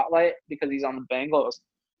spotlight because he's on the Bengals,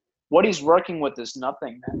 what he's working with is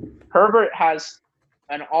nothing, man. Herbert has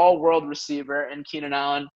an all-world receiver in Keenan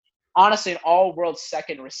Allen. Honestly, an all-world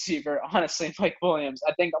second receiver, honestly, Mike Williams.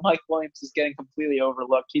 I think Mike Williams is getting completely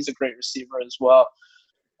overlooked. He's a great receiver as well.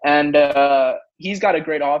 And he's got a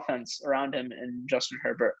great offense around him in Justin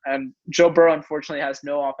Herbert. And Joe Burrow, unfortunately, has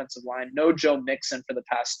no offensive line, no Joe Mixon for the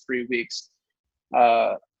past 3 weeks.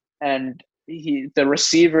 And the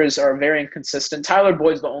receivers are very inconsistent. Tyler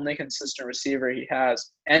Boyd's the only consistent receiver he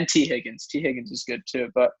has. And T. Higgins. T. Higgins is good too.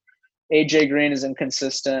 But A.J. Green is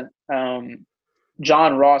inconsistent.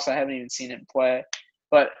 John Ross, I haven't even seen him play.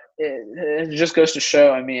 But it just goes to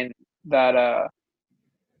show, I mean, that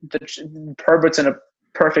Herbert's in a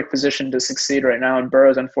perfect position to succeed right now, and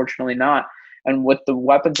Burrow's unfortunately not. And with the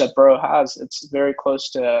weapons that Burrow has, it's very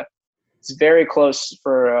close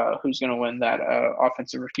for who's going to win that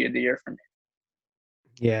offensive rookie of the year for me.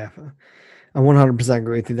 Yeah, I 100%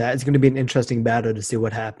 agree with you that. It's going to be an interesting battle to see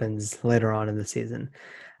what happens later on in the season.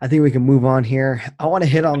 I think we can move on here. I want to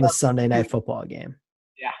hit on the Sunday night football game.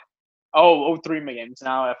 Yeah. Oh, 3 games.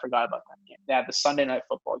 Now I forgot about that game. Yeah, the Sunday night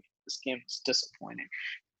football game. This game is disappointing.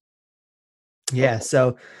 Yeah,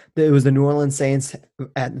 so it was the New Orleans Saints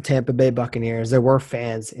at the Tampa Bay Buccaneers. There were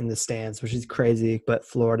fans in the stands, which is crazy, but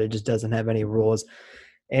Florida just doesn't have any rules.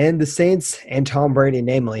 And the Saints and Tom Brady,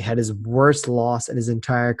 namely, had his worst loss in his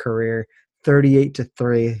entire career,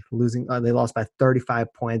 38-3, losing. They lost by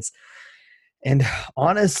 35 points. And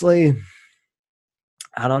honestly,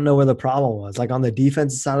 I don't know where the problem was. Like on the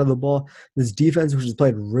defensive side of the ball, this defense, which has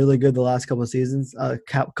played really good the last couple of seasons,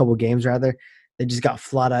 couple games rather, they just got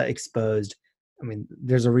flat out exposed. I mean,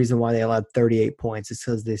 there's a reason why they allowed 38 points. It's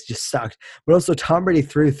because they just sucked. But also, Tom Brady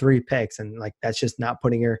threw 3 picks, and like that's just not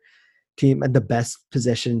putting your team at the best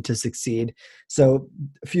position to succeed. So,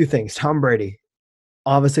 a few things. Tom Brady,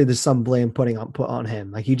 obviously, there's some blame put on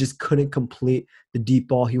him. Like he just couldn't complete the deep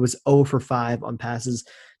ball. He was 0 for 5 on passes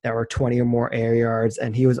that were 20 or more air yards,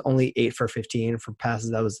 and he was only 8 for 15 for passes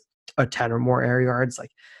that was a 10 or more air yards. Like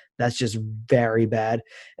that's just very bad.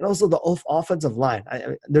 And also the offensive line.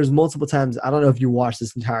 There's multiple times. I don't know if you watched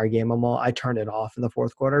this entire game, Amal. I turned it off in the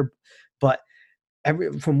fourth quarter, but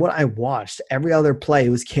from what I watched, every other play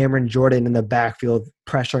was Cameron Jordan in the backfield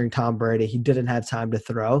pressuring Tom Brady. He didn't have time to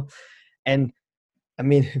throw, and I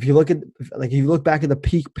mean, if you look back at the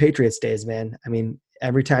peak Patriots days, man. I mean,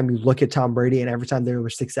 every time you look at Tom Brady and every time they were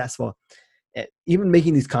successful, even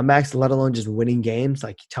making these comebacks, let alone just winning games,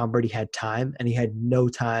 like Tom Brady had time and he had no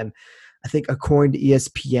time. I think according to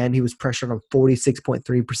ESPN, he was pressured on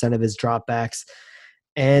 46.3% of his dropbacks.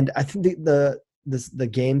 And I think the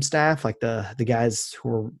game staff, like the guys who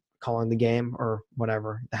were calling the game or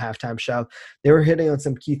whatever, the halftime show, they were hitting on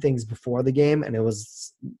some key things before the game. And it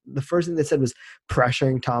was the first thing they said was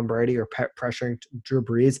pressuring Tom Brady or pressuring Drew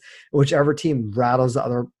Brees. Whichever team rattles the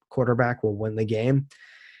other quarterback will win the game.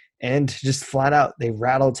 And just flat out, they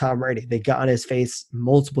rattled Tom Brady. They got on his face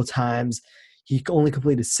multiple times. He only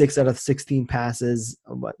completed 6 out of 16 passes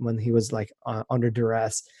when he was like under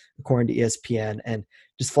duress, according to ESPN. And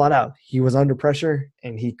just flat out, he was under pressure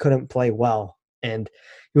and he couldn't play well. And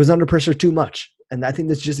he was under pressure too much. And I think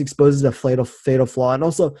this just exposes a fatal flaw. And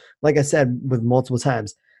also, like I said, with multiple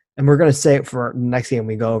times, and we're going to say it for next game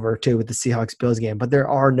we go over too with the Seahawks-Bills game, but there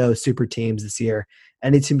are no super teams this year.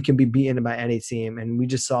 Any team can be beaten by any team. And we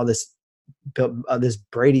just saw this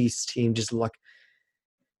Brady's team just look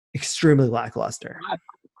extremely lackluster.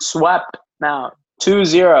 Swept now,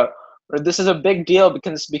 2-0. This is a big deal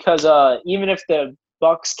because even if the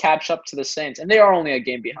Bucs catch up to the Saints, and they are only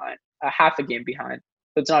half a game behind,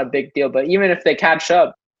 so it's not a big deal. But even if they catch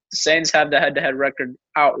up, the Saints have the head-to-head record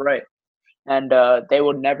outright, and they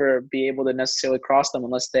would never be able to necessarily cross them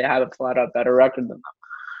unless they have a flat-out better record than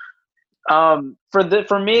them.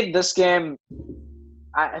 For me, this game,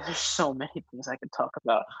 there's so many things I could talk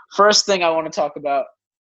about. First thing I want to talk about,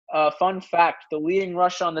 fun fact, the leading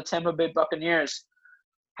rusher on the Tampa Bay Buccaneers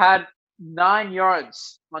had 9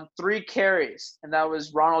 yards on 3 carries, and that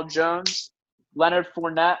was Ronald Jones. Leonard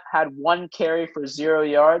Fournette had 1 carry for 0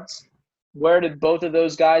 yards. Where did both of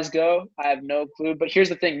those guys go? I have no clue. But here's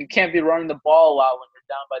the thing. You can't be running the ball a lot when you're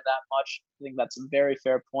down by that much. I think that's a very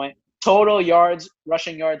fair point. Total yards,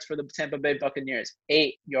 rushing yards for the Tampa Bay Buccaneers,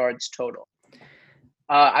 8 yards total.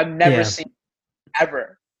 I've never seen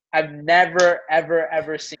ever. I've never,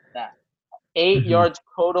 ever seen that. 8 yards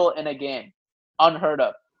total in a game. Unheard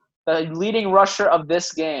of. The leading rusher of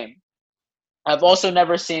this game, I've also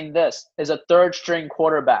never seen this, is a third-string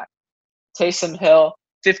quarterback. Taysom Hill,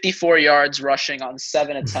 54 yards rushing on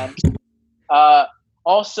 7 attempts.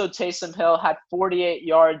 Also, Taysom Hill had 48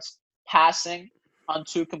 yards passing on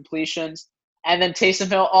 2 completions. And then Taysom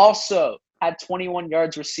Hill also had 21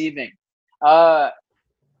 yards receiving.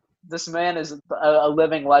 This man is a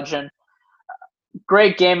living legend.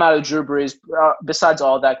 Great game out of Drew Brees. Besides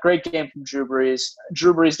all that, great game from Drew Brees.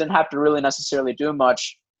 Drew Brees didn't have to really necessarily do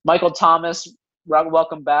much. Michael Thomas,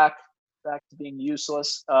 welcome back to being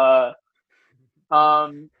useless. Yeah,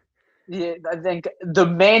 I think the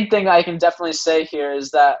main thing I can definitely say here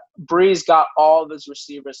is that Brees got all of his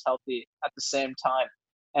receivers healthy at the same time.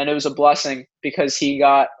 And it was a blessing because he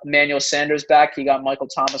got Emmanuel Sanders back, he got Michael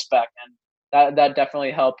Thomas back, and that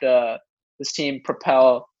definitely helped this team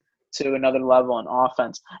propel to another level in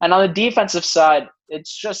offense. And on the defensive side,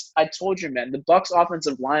 it's just, I told you, man, the Bucs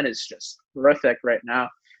offensive line is just horrific right now.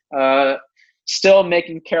 Still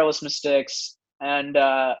making careless mistakes. And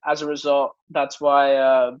as a result, that's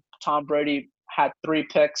why Tom Brady had 3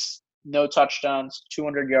 picks, no touchdowns,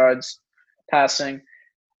 200 yards passing.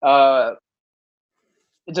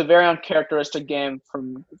 It's a very uncharacteristic game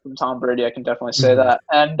from Tom Brady. I can definitely say that.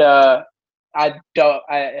 And I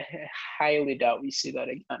highly doubt we see that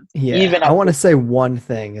again. Yeah, I want to say one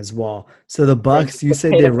thing as well. So the Bucs, you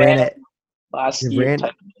said they ran it last year.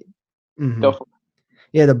 Go for it.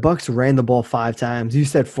 Yeah, the Bucs ran the ball 5 times. You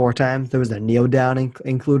said 4 times. There was a kneel down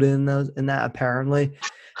included in that apparently,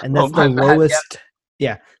 and that's the lowest.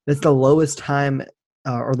 Yeah, that's the lowest time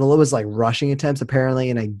or the lowest like rushing attempts apparently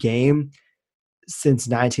in a game since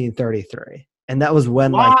 1933, and that was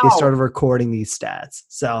when like they started recording these stats.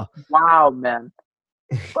 So wow, man.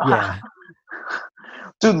 Yeah.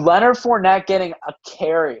 Dude, Leonard Fournette getting a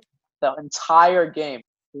carry the entire game.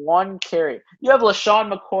 1 carry. You have LaShawn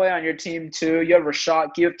McCoy on your team too. You have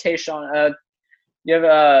Rashad. You have Keyshawn. You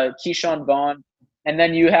have Keyshawn Vaughn, and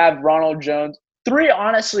then you have Ronald Jones. 4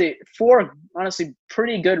 honestly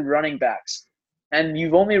pretty good running backs, and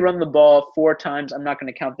you've only run the ball 4 times. I'm not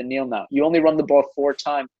going to count the kneel now. You only run the ball 4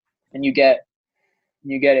 times, and you get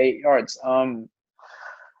 8 yards.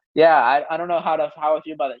 Yeah, I don't know how I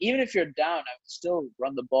feel about it. Even if you're down, I would still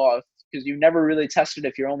run the ball because you never really tested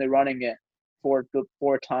if you're only running it 4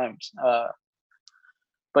 times.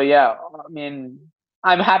 But yeah, I mean,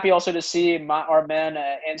 I'm happy also to see our man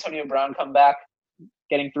Antonio Brown come back,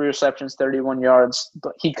 getting 3 receptions, 31 yards.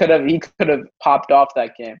 But he could have popped off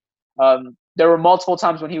that game. There were multiple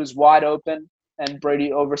times when he was wide open and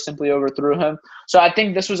Brady simply overthrew him. So I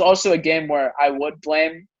think this was also a game where I would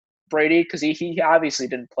blame Brady because he obviously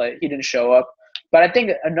didn't play. He didn't show up. But I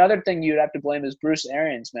think another thing you'd have to blame is Bruce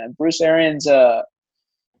Arians, man. Bruce Arians,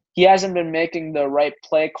 he hasn't been making the right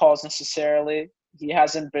play calls necessarily. He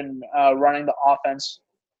hasn't been running the offense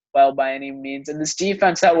well by any means. And this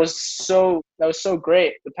defense that was so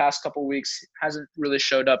great the past couple of weeks hasn't really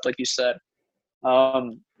showed up, like you said.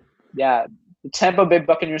 Yeah, the Tampa Bay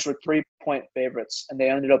Buccaneers were 3-point favorites, and they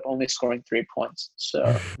ended up only scoring 3 points.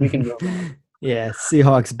 So we can go on. Yeah,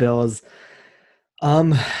 Seahawks, Bills.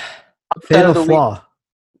 Fatal flaw.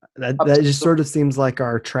 That just sort of seems like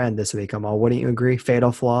our trend this week, Amal. Wouldn't you agree?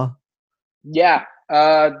 Fatal flaw? Yeah.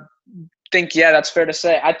 That's fair to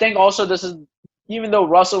say. I think also this is, even though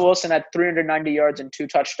Russell Wilson had 390 yards and 2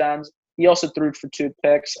 touchdowns, he also threw for 2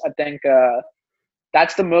 picks. I think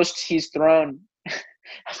that's the most he's thrown,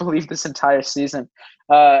 I believe, this entire season.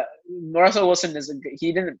 Russell Wilson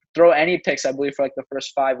he didn't throw any picks, I believe, for like the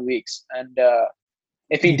first 5 weeks. And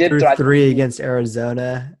if he did threw 3 against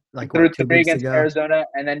Arizona, like threw 2 3 weeks against ago. Arizona,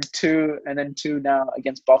 and then 2 now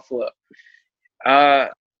against Buffalo. I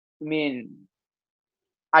mean,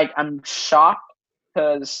 I'm shocked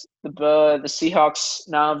because the Seahawks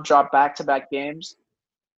now have dropped back-to-back games.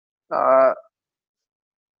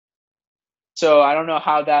 So I don't know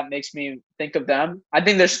how that makes me think of them. I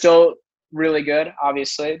think they're still really good,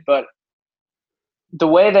 obviously, but the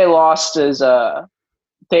way they lost is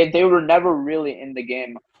they were never really in the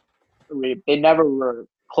game. They never were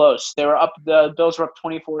close. They were up. The Bills were up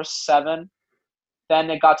 24-7. Then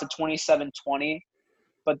it got to 27-20,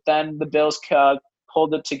 but then the Bills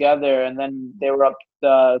pulled it together, and then they were up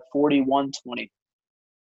 41-20.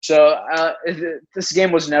 So this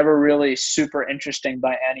game was never really super interesting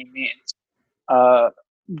by any means.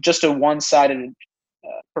 Just a one-sided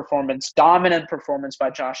performance, dominant performance by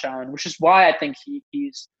Josh Allen, which is why I think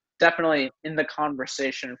he's definitely in the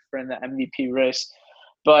conversation for the MVP race.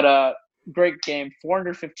 But great game,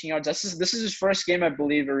 415 yards. This is his first game, I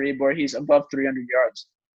believe, Arib, where he's above 300 yards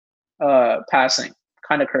passing.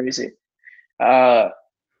 Kind of crazy. No,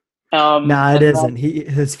 it isn't.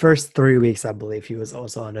 His first 3 weeks, I believe, he was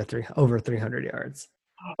also over 300 yards.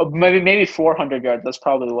 Maybe 400 yards. That's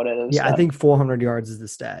probably what it is. Yeah, I think 400 yards is the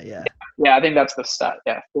stat. Yeah. Yeah, I think that's the stat.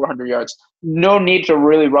 Yeah, 400 yards. No need to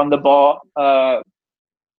really run the ball.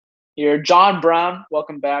 Here, John Brown,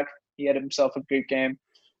 welcome back. He had himself a good game.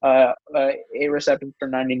 8 receptions for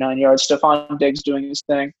 99 yards. Stephon Diggs doing his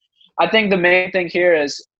thing. I think the main thing here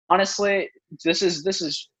is honestly, this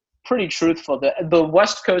is pretty truthful. The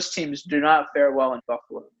West Coast teams do not fare well in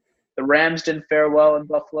Buffalo. The Rams didn't fare well in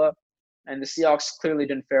Buffalo, and the Seahawks clearly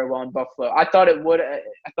didn't fare well in Buffalo. I thought it would. I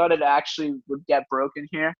thought it actually would get broken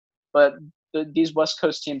here, but these West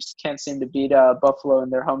Coast teams can't seem to beat Buffalo in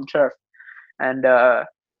their home turf, and I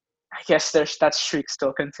guess that streak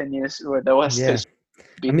still continues where the West Yeah. Coast I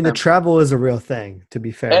beat mean, the them. travel is a real thing, to be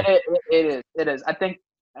It, fair. it, it is. It is. I think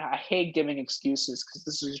I hate giving excuses because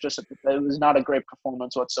this was it was not a great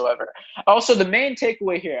performance whatsoever. Also, the main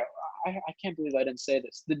takeaway here, I can't believe I didn't say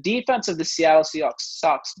this. The defense of the Seattle Seahawks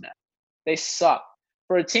sucks, man. They suck.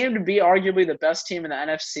 For a team to be arguably the best team in the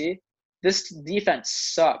NFC, this defense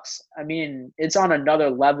sucks. I mean, it's on another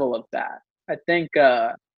level of bad. I think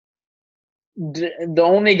the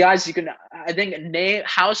only guys you can, I think, name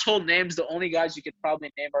household names. The only guys you could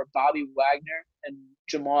probably name are Bobby Wagner and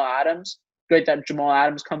Jamal Adams. Great that Jamal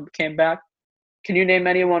Adams came back. Can you name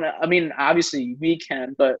anyone? I mean, obviously we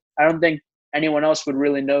can, but I don't think anyone else would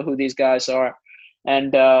really know who these guys are.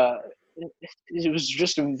 And it was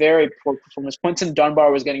just a very poor performance. Quinton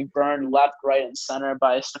Dunbar was getting burned left, right, and center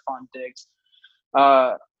by Stephon Diggs.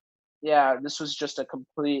 Uh, yeah, this was just a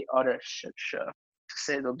complete utter shit show, to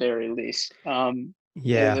say the very least. It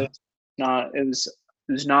Yeah. was not. It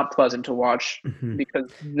was not pleasant to watch Mhm.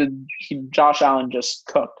 because Josh Allen just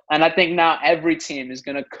cooked, and I think now every team is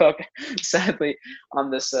gonna cook, sadly,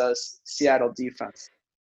 on this Seattle defense.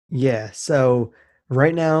 Yeah. So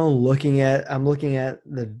right now, I'm looking at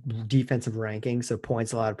the defensive ranking, so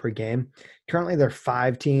points allowed per game. Currently, there are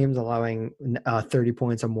 5 teams allowing 30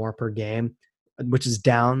 points or more per game, which is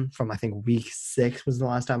down from I think week 6 was the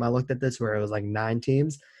last time I looked at this, where it was like 9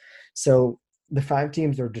 teams. So the 5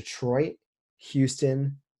 teams are Detroit,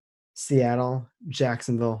 Houston, Seattle,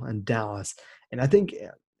 Jacksonville, and Dallas. And I think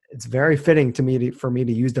it's very fitting for me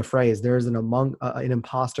to use the phrase "there's an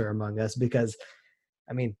imposter among us," because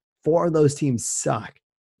I mean, 4 of those teams suck.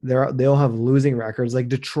 They'll have losing records. Like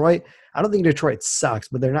Detroit, I don't think Detroit sucks,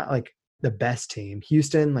 but they're not like the best team.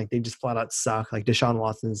 Houston, like they just flat out suck. Like Deshaun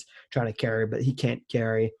Watson's trying to carry, but he can't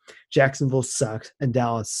carry. Jacksonville sucks, and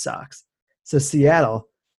Dallas sucks. So Seattle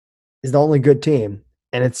is the only good team,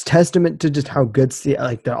 and it's testament to just how good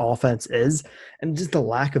like their offense is, and just the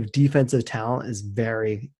lack of defensive talent is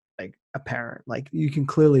very like apparent. Like you can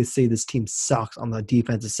clearly see this team sucks on the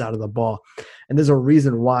defensive side of the ball, and there's a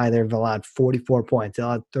reason why they've allowed 44 points. They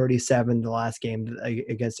allowed 37 the last game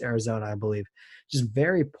against Arizona, I believe. Just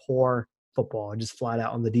very poor football, just flat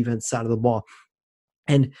out on the defense side of the ball.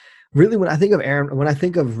 And really, when I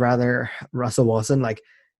think of rather Russell Wilson, like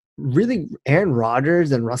really Aaron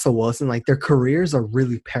Rodgers and Russell Wilson, like their careers are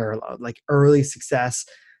really parallel. Like early success,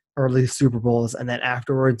 early Super Bowls, and then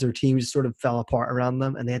afterwards their team just sort of fell apart around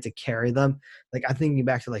them and they had to carry them. Like I'm thinking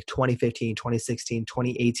back to like 2015, 2016,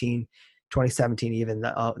 2018, 2017, even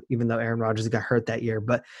though Aaron Rodgers got hurt that year.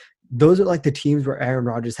 But those are like the teams where Aaron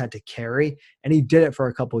Rodgers had to carry, and he did it for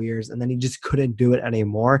a couple of years, and then he just couldn't do it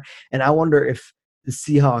anymore. And I wonder if the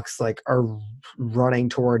Seahawks like are running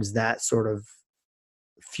towards that sort of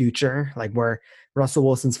future, like where Russell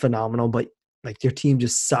Wilson's phenomenal, but like your team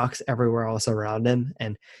just sucks everywhere else around him,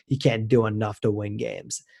 and he can't do enough to win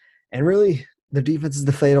games. And really, the defense is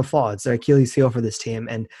the fatal flaw. It's their Achilles heel for this team,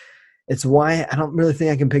 and it's why I don't really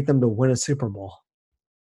think I can pick them to win a Super Bowl.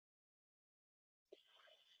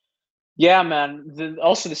 Yeah, man.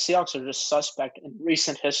 Also, the Seahawks are just suspect in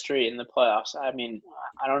recent history in the playoffs. I mean,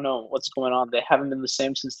 I don't know what's going on. They haven't been the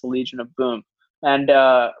same since the Legion of Boom. And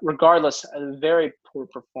regardless, a very poor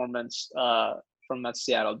performance from that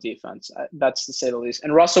Seattle defense. That's to say the least.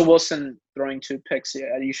 And Russell Wilson throwing 2 picks.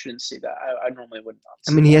 Yeah, you shouldn't see that. I normally would not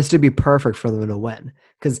I see mean, he that. has to be perfect for them to win,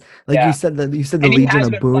 because like Yeah, you said the and he Legion has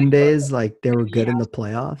of been Boom playing days, perfect. like they were And good in the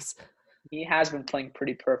playoffs. he has been playing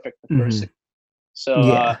pretty perfect the first Hmm. 6. So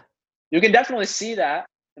Yeah, you can definitely see that.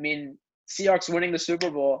 I mean, Seahawks winning the Super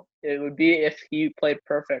Bowl, it would be if he played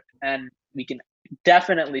perfect, and we can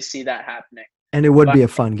definitely see that happening. and it would But be a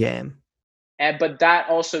fun game. but that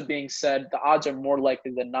also being said, the odds are more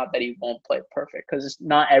likely than not that he won't play perfect because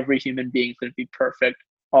not every human being can be perfect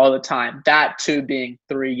all the time. That too being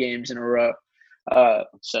 3 games in a row.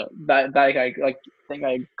 So that I like think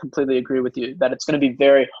I completely agree with you that it's going to be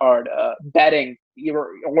very hard betting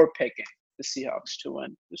or picking the Seahawks to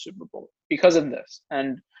win the Super Bowl because of this.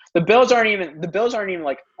 And the Bills aren't even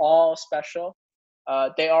like all special.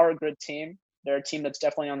 They are a good team. They're a team that's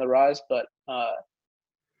definitely on the rise, but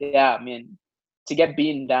yeah, I mean, to get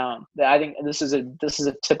beaten down, I think this is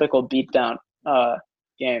a typical beatdown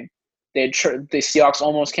game. the Seahawks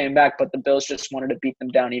almost came back, but the Bills just wanted to beat them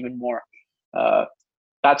down even more.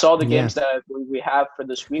 That's all the Yeah. games that we have for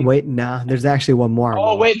this week. Wait, nah, there's actually one more.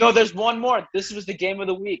 Oh, wait, no, there's one more. This was the game of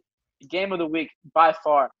the week. The game of the week by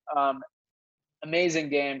far. Amazing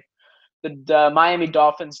game. The Miami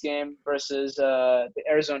Dolphins game versus the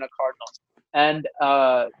Arizona Cardinals. And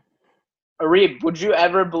Arib, would you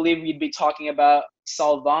ever believe we'd be talking about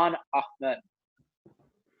Salvan Ahmed?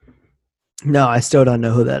 No, I still don't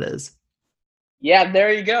know who that is. Yeah,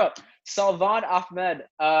 there you go. Salvan Ahmed,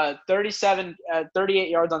 38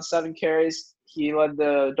 yards on 7 carries. He led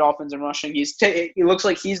the Dolphins in rushing. He looks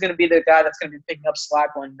like he's going to be the guy that's going to be picking up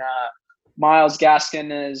slack when Myles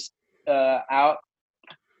Gaskin is out.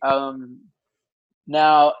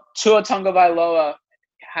 Now, Tua Tagovailoa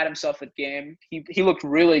had himself a game. He looked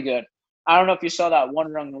really good. I don't know if you saw that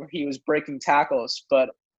one run where he was breaking tackles, but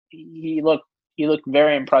he looked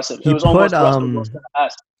very impressive. It was almost Russell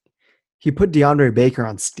Wilson-esque. He put DeAndre Baker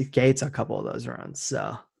on skates a couple of those runs,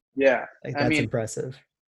 so yeah, that's impressive.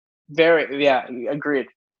 Agreed.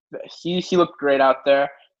 He looked great out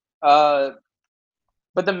there. But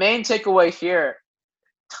the main takeaway here,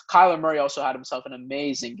 Kyler Murray also had himself an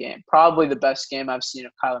amazing game. Probably the best game I've seen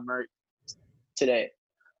of Kyler Murray today.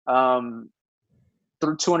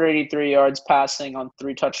 Through 283 yards passing on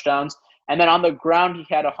 3 touchdowns. And then on the ground, he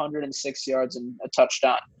had 106 yards and a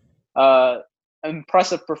touchdown.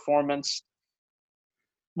 Impressive performance.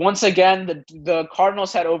 Once again, the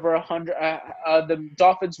Cardinals had over 100. The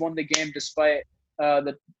Dolphins won the game despite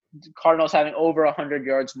the Cardinals having over 100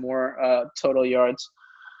 yards more total yards.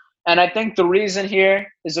 And I think the reason here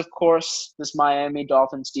is, of course, this Miami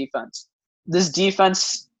Dolphins defense. This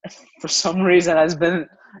defense, for some reason, has been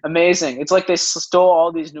amazing. It's like they stole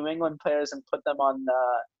all these New England players and put them on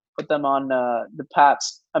the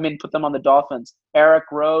Pats. Put them on the Dolphins. Eric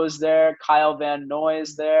Rowe there. Kyle Van Noy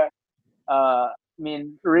is there.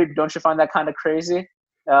 Reed, don't you find that kind of crazy?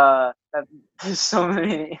 There's so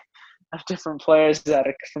many different players that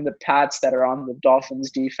are from the Pats that are on the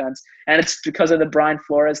Dolphins defense, and it's because of the Brian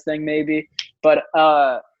Flores thing, maybe. But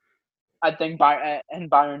I think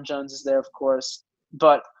Byron Jones is there, of course.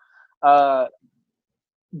 But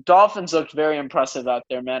Dolphins looked very impressive out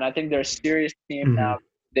there, man. I think they're a serious team now.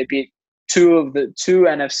 They beat two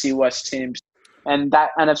NFC West teams, and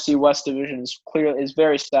that NFC West division is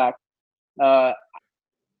very stacked.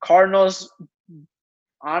 Cardinals,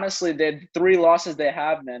 honestly, the 3 losses they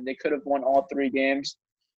have, man, they could have won all 3 games.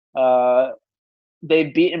 They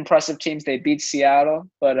beat impressive teams. They beat Seattle,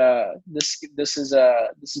 but this is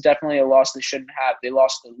definitely a loss they shouldn't have. They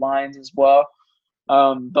lost the Lions as well.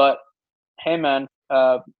 But hey, man,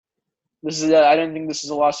 I don't think this is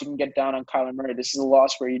a loss you can get down on Kyler Murray. This is a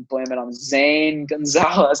loss where you'd blame it on Zane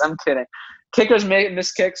Gonzalez. I'm kidding. Kickers may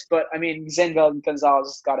miss kicks, but Zane Gonzalez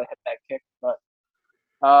has got to hit that kick. But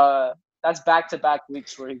that's back-to-back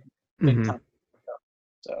weeks where he's big time.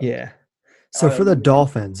 So, yeah. So for the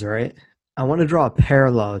Dolphins, right, I want to draw a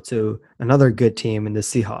parallel to another good team in the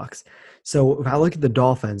Seahawks. So if I look at the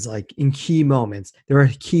Dolphins, like in key moments, there were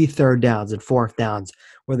key 3rd downs and 4th downs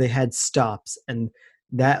where they had stops, and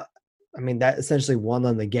that essentially won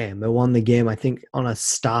them the game. They won the game, I think, on a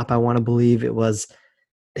stop. I want to believe it was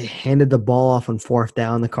they handed the ball off on 4th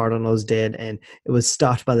down, the Cardinals did, and it was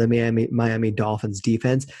stopped by the Miami Dolphins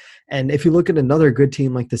defense. And if you look at another good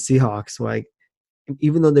team like the Seahawks, like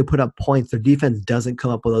even though they put up points, their defense doesn't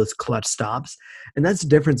come up with those clutch stops. And that's the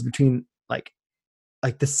difference between like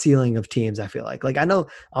the ceiling of teams, I feel like. Like I know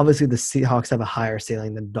obviously the Seahawks have a higher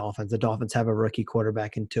ceiling than the Dolphins. The Dolphins have a rookie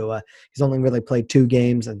quarterback in Tua. He's only really played 2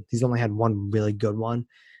 games, and he's only had 1 really good one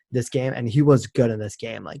this game, and he was good in this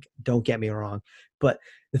game. Like, don't get me wrong. But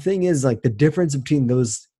the thing is, like, the difference between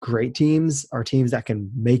those great teams are teams that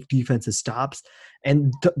can make defensive stops,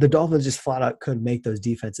 and the Dolphins just flat out couldn't make those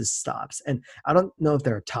defensive stops. And I don't know if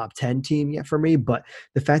they're a top 10 team yet for me, but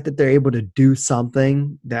the fact that they're able to do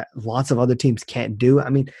something that lots of other teams can't do. I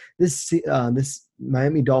mean, this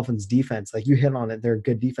Miami Dolphins defense, like you hit on it, they're a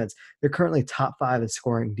good defense. They're currently top 5 in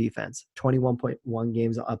scoring defense, 21.1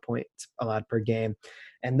 games points allowed per game.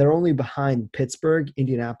 And they're only behind Pittsburgh,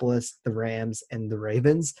 Indianapolis, the Rams, and the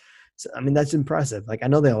Ravens. So, that's impressive. Like, I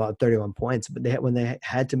know they allowed 31 points, but when they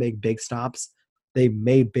had to make big stops, they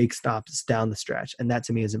made big stops down the stretch. And that,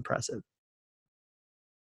 to me, is impressive.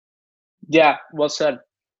 Yeah, well said.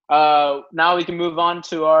 Now we can move on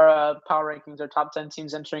to our power rankings, our top 10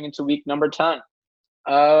 teams entering into week number 10.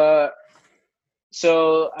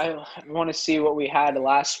 So I want to see what we had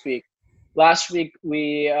last week. Last week,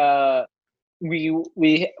 you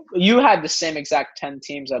had the same exact 10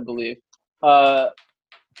 teams, I believe.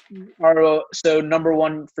 So number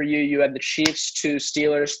one for you, you had the Chiefs, two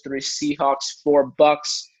Steelers, three Seahawks, four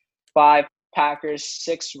Bucks, five Packers,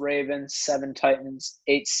 six Ravens, seven Titans,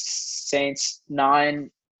 eight Saints,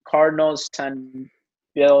 nine Cardinals, 10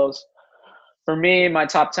 Bills. For me, my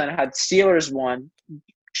top 10 had Steelers one,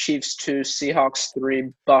 Chiefs two, Seahawks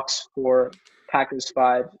three, Bucks four, Packers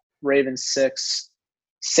five, Ravens six,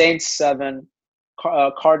 Saints seven,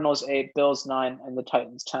 Cardinals eight, Bills nine, and the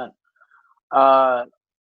Titans 10.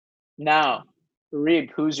 Now, Reeb,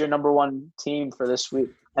 who's your number one team for this week?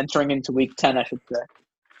 Entering into week 10, I should say.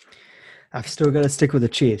 I've still got to stick with the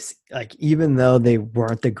Chiefs. Like, even though they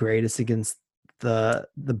weren't the greatest against the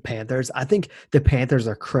Panthers, I think the Panthers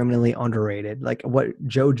are criminally underrated. Like what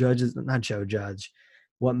Joe Judge is not Joe Judge,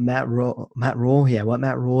 what Matt Rule, yeah, what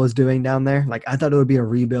Matt Rule is doing down there. Like I thought it would be a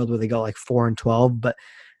rebuild where they go like 4-12, but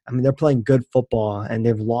I mean they're playing good football and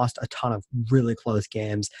they've lost a ton of really close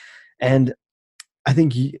games. And I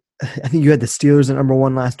think you had the Steelers at number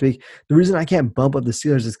one last week. The reason I can't bump up the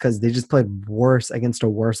Steelers is because they just played worse against a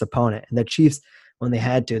worse opponent. And the Chiefs, when they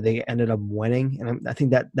had to, they ended up winning. And I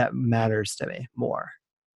think that matters to me more.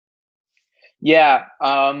 Yeah.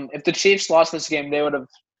 If the Chiefs lost this game, they would have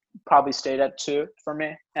probably stayed at 2 for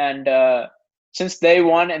me. And since they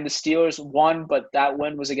won and the Steelers won, but that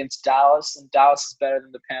win was against Dallas, and Dallas is better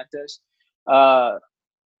than the Panthers.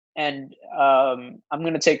 And I'm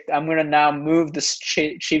gonna now move the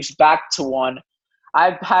Chiefs back to 1.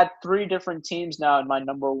 I've had 3 different teams now in my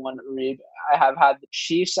number 1, Reeb. I have had the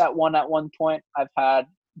Chiefs at 1 at one point. I've had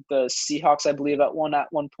the Seahawks, I believe, at 1 at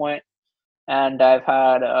one point, and I've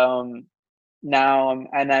had and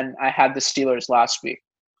then I had the Steelers last week.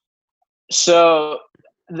 So,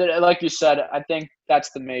 like you said, I think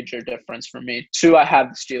that's the major difference for me. 2, I have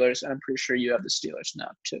the Steelers, and I'm pretty sure you have the Steelers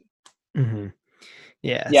now too. Mm-hmm.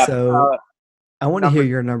 Yeah. Yeah. So I want to hear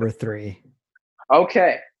your number number 3.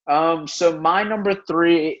 Okay. So my number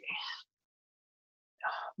three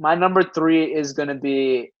is gonna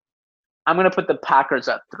be. I'm gonna put the Packers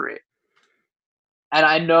at 3, and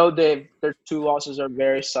I know their 2 losses are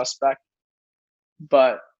very suspect,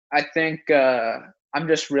 but I think I'm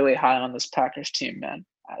just really high on this Packers team, man.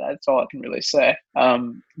 That's all I can really say.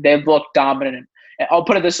 They've looked dominant. I'll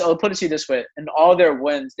put it to you this way: in all their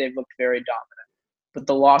wins, they've looked very dominant, but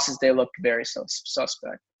the losses they looked very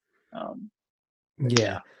suspect.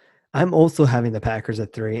 Yeah. I'm also having the Packers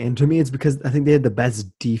at 3. And to me, it's because I think they had the best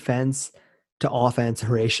defense to offense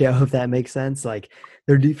ratio, if that makes sense. Like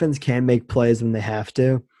their defense can make plays when they have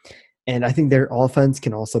to. And I think their offense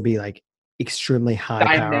can also be like extremely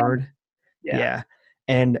high powered. Yeah.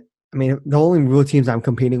 And I mean, the only real teams I'm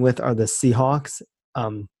competing with are the Seahawks.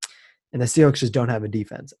 And the Seahawks just don't have a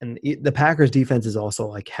defense. And the Packers defense is also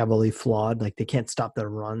like heavily flawed. Like they can't stop the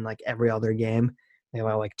run like every other game. They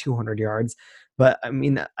allow like 200 yards. But I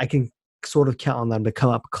mean, I can sort of count on them to come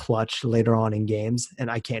up clutch later on in games. And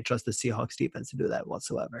I can't trust the Seahawks defense to do that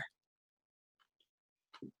whatsoever.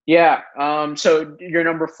 Yeah. So your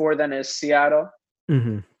number 4 then is Seattle.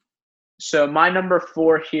 Mm-hmm. So my number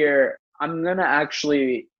 4 here, I'm gonna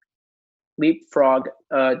actually leapfrog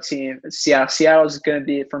team. Seattle is gonna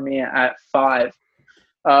be for me at 5.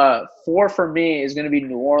 4 for me is gonna be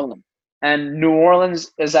New Orleans, and New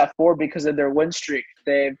Orleans is at 4 because of their win streak.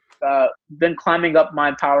 They've been climbing up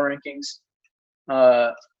my power rankings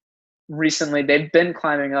recently. They've been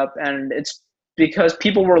climbing up, and it's because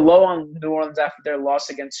people were low on New Orleans after their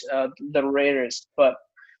loss against the Raiders, but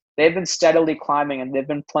they've been steadily climbing, and they've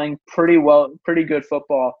been playing pretty good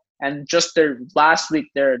football. And just their last week,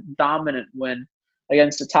 their dominant win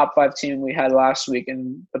against the top 5 team we had last week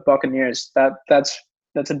in the Buccaneers. That's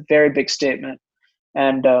a very big statement,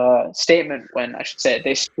 and statement win, I should say.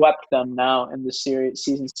 They swept them now in the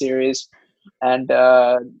season series, and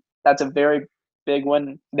that's a very big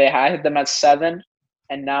win. I had them at 7,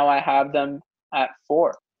 and now I have them at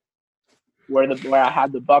 4, where I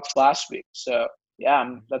had the Bucks last week. So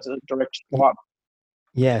yeah, that's a direct swap.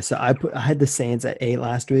 Yeah, so I had the Saints at 8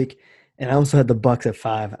 last week, and I also had the Bucks at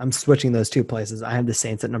 5. I'm switching those 2 places. I have the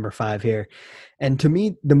Saints at number 5 here. And to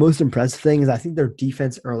me, the most impressive thing is I think their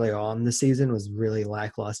defense early on this season was really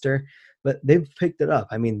lackluster, but they've picked it up.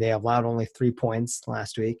 I mean, they allowed only 3 points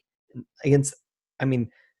last week against, I mean,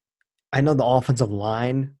 I know the offensive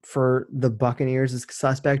line for the Buccaneers is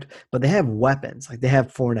suspect, but they have weapons. Like they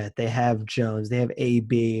have Fournette, they have Jones, they have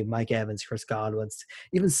AB, Mike Evans, Chris Godwin,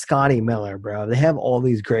 even Scotty Miller, bro. They have all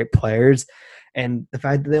these great players. And the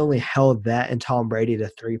fact that they only held that and Tom Brady to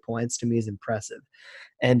 3 points to me is impressive.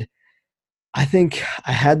 And I think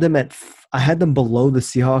I had them below the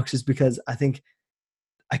Seahawks just because I think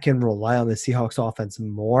I can rely on the Seahawks offense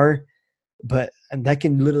more. And that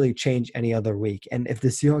can literally change any other week. And if the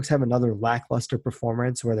Seahawks have another lackluster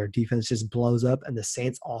performance where their defense just blows up and the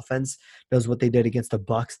Saints offense does what they did against the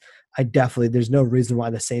Bucks, there's no reason why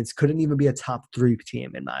the Saints couldn't even be a top 3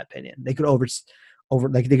 team, in my opinion. They could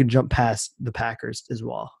they could jump past the Packers as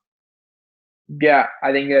well. Yeah,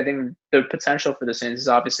 I think the potential for the Saints is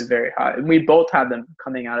obviously very high. And we both have them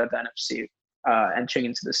coming out of the NFC entering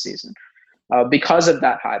into the season because of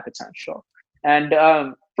that high potential.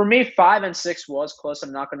 And for me, 5 and 6 was close.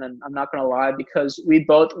 I'm not gonna lie, because we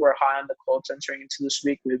both were high on the Colts entering into this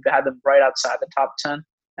week. We've had them right outside the top 10,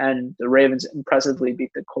 and the Ravens impressively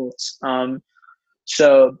beat the Colts.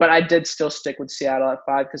 But I did still stick with Seattle at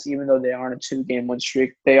 5, because even though they are on a 2-game win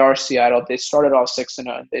streak, they are Seattle. They started off 6-0,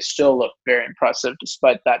 and they still look very impressive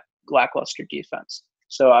despite that lackluster defense.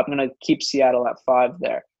 So I'm gonna keep Seattle at 5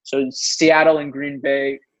 there. So Seattle and Green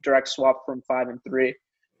Bay direct swap from 5 and 3,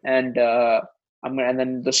 and and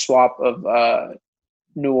then the swap of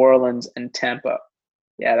New Orleans and Tampa.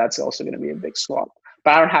 Yeah, that's also going to be a big swap.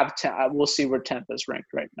 But I don't have we'll see where Tampa's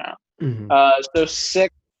ranked right now. Mm-hmm. So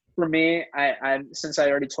 6 for me. I since I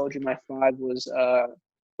already told you my 5 was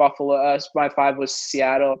Buffalo. My 5 was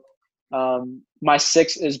Seattle. My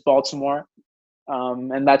 6 is Baltimore,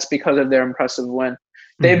 and that's because of their impressive win.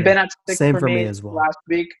 They've been at 6 Same for me as well last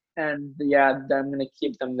week, and yeah, I'm going to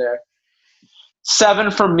keep them there. 7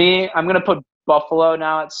 for me. I'm going to put Buffalo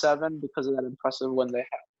now at 7 because of that impressive win they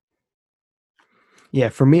had. Yeah,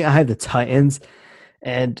 for me, I have the Titans,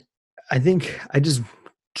 and I think I just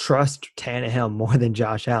trust Tannehill more than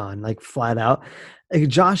Josh Allen, like flat out. Like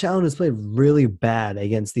Josh Allen has played really bad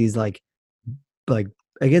against these like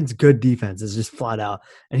against good defenses, just flat out,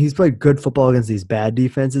 and he's played good football against these bad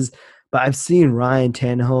defenses. But I've seen Ryan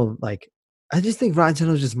Tannehill, I just think Ryan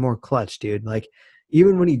Tannehill is just more clutch, dude. Like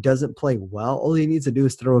even when he doesn't play well, all he needs to do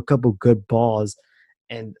is throw a couple good balls.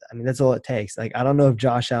 And I mean, that's all it takes. Like, I don't know if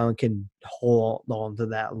Josh Allen can hold on to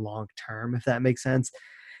that long term, if that makes sense.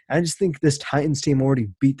 I just think this Titans team already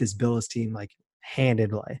beat this Bills team like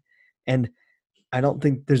handedly. And I don't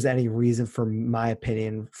think there's any reason, for my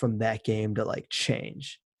opinion, from that game to like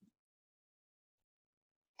change.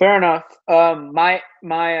 Fair enough. My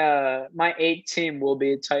 8 team will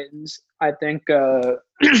be Titans. I think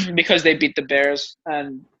because they beat the Bears,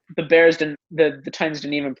 and the Bears didn't. The Titans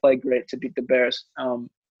didn't even play great to beat the Bears.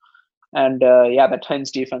 The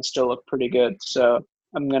Titans defense still looked pretty good. So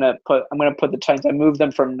I'm gonna put the Titans. I moved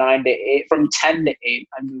them from 9 to 8, from 10 to 8.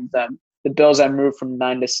 I moved them. The Bills I moved from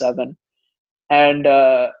 9 to 7, and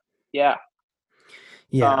Yeah,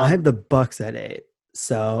 I have the Bucks at 8.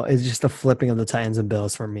 So it's just a flipping of the Titans and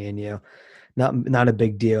Bills for me and you. Not a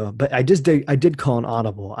big deal. But I did call an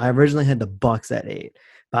audible. I originally had the Bucks at 8,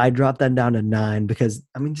 but I dropped that down to 9 because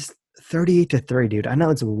I mean just 38-3, dude. I know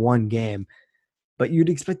it's one game, but you'd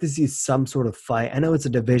expect to see some sort of fight. I know it's a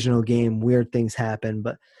divisional game, weird things happen,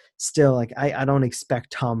 but still, like I don't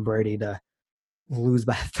expect Tom Brady to lose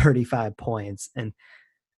by 35 points. And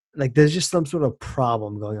like there's just some sort of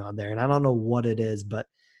problem going on there. And I don't know what it is, but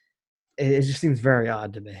it just seems very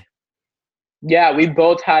odd to me. Yeah, we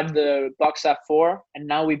both had the Bucks at 4, and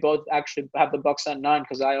now we both actually have the Bucks at 9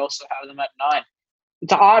 because I also have them at 9.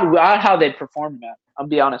 It's odd how they performed, man. I'll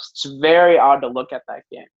be honest. It's very odd to look at that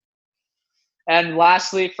game. And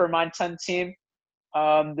lastly, for my 10 team,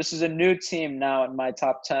 this is a new team now in my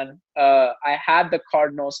top 10. I had the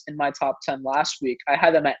Cardinals in my top 10 last week. I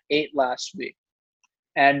had them at 8 last week.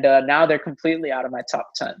 And now they're completely out of my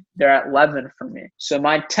top 10. They're at 11 for me. So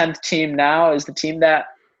my 10th team now is the team that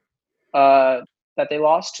they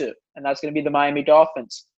lost to, and that's going to be the Miami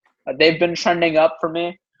Dolphins. They've been trending up for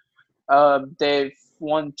me. They've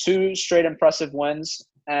won 2 straight impressive wins,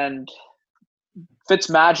 and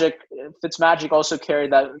Fitzmagic also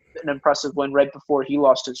carried an impressive win right before he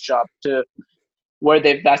lost his job to where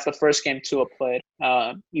that's the first game Tua played,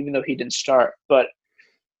 even though he didn't start. But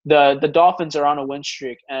the Dolphins are on a win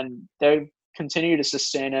streak, and they continue to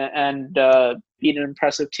sustain it and beat an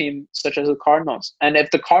impressive team such as the Cardinals. And if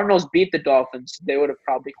the Cardinals beat the Dolphins, they would have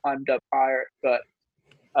probably climbed up higher. But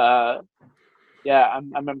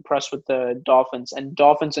I'm impressed with the Dolphins. And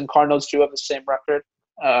Dolphins and Cardinals do have the same record.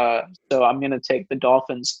 So I'm going to take the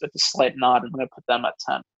Dolphins with a slight nod. I'm going to put them at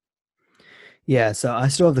 10. Yeah, so I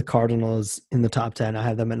still have the Cardinals in the top 10. I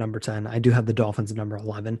have them at number 10. I do have the Dolphins at number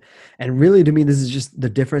 11. And really, to me, this is just the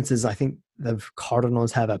difference is I think the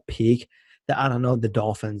Cardinals have a peak that I don't know the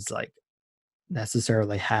Dolphins like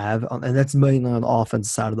necessarily have. And that's mainly on the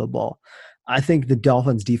offensive side of the ball. I think the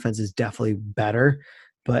Dolphins defense is definitely better,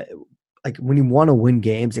 but like when you want to win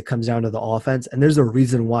games, it comes down to the offense. And there's a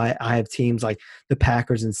reason why I have teams like the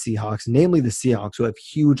Packers and Seahawks, namely the Seahawks, who have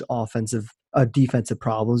huge offensive defensive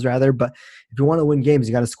problems rather. But if you want to win games,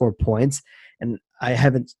 you got to score points. And I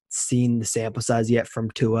haven't seen the sample size yet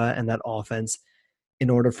from Tua and that offense in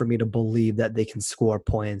order for me to believe that they can score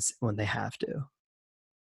points when they have to.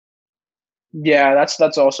 Yeah,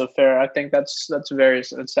 that's also fair. I think that's definitely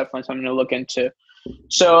something to look into.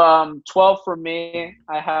 So 12 for me.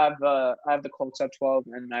 I have the Colts at 12,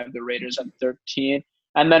 and I have the Raiders at 13,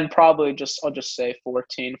 and then probably I'll just say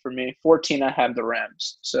 14 for me. 14, I have the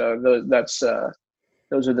Rams. So those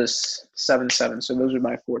are this 7-7. So those are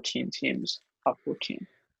my 14 teams, top 14.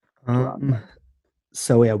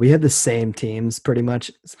 So yeah, we have the same teams pretty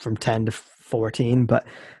much from 10 to 14, but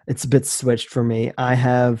it's a bit switched for me. I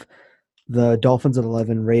have the Dolphins at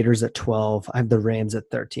 11, Raiders at 12. I have the Rams at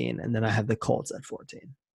 13, and then I have the Colts at 14.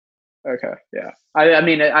 Okay, yeah. I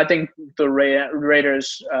mean, I think the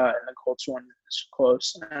Raiders and the Colts one is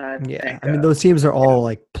close. I mean, those teams are all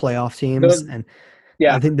like playoff teams, and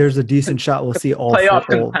I think there's a decent shot we'll see all playoff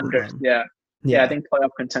four contenders. Yeah, I think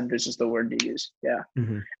playoff contenders is the word to use. Yeah,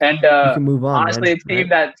 and you can move on. Honestly, a team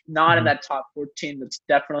that's not in that top 14 that's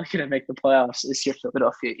definitely going to make the playoffs is your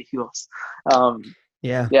Philadelphia Eagles.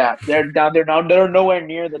 Yeah, they're down. They're nowhere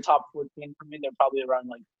near the top 14 for me. They're probably around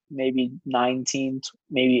like maybe 19,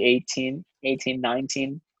 maybe 18,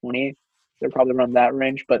 19, 20. They're probably around that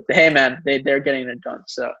range. But hey, man, they're getting it done.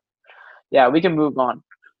 So yeah, we can move on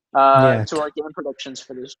to our game predictions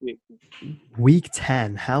for this week. Week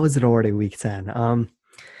 10. How is it already week 10?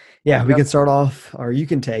 We can start off, or you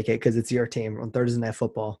can take it because it's your team on Thursday Night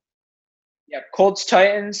Football. Yeah, Colts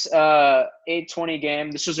Titans, 8:20 game.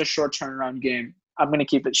 This was a short turnaround game. I'm going to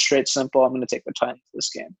keep it straight simple. I'm going to take the Titans this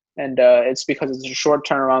game. And it's because it's a short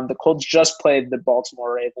turnaround. The Colts just played the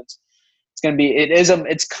Baltimore Ravens.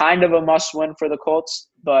 It's kind of a must win for the Colts,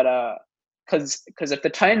 but because if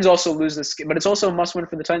the Titans also lose this game, but it's also a must win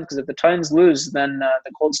for the Titans because if the Titans lose, then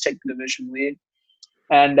the Colts take the division lead.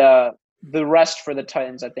 And the rest for the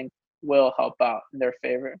Titans, I think, will help out in their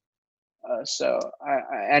favor.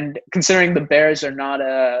 And considering the Bears are not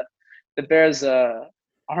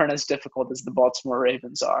aren't as difficult as the Baltimore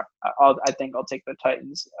Ravens are. I think I'll take the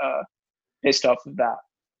Titans based off of that.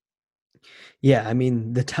 Yeah, I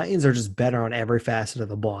mean, the Titans are just better on every facet of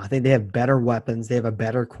the ball. I think they have better weapons. They have a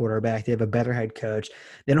better quarterback. They have a better head coach.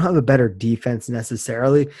 They don't have a better defense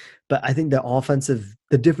necessarily, but I think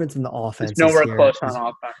the difference in the offense is nowhere close on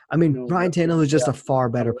offense. I mean, Ryan Tannehill is just a far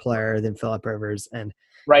better player than Phillip Rivers. And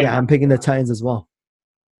I'm picking the Titans as well.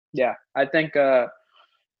 Yeah, I think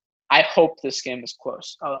I hope this game is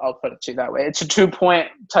close. I'll put it to you that way. It's a 2-point.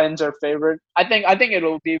 Titans are favored. I think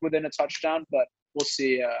it'll be within a touchdown, but we'll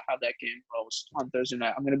see how that game rolls on Thursday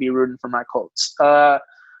night. I'm going to be rooting for my Colts.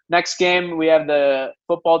 Next game, we have the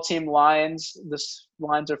football team Lions.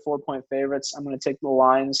 Lions are 4-point favorites. I'm going to take the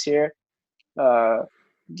Lions here.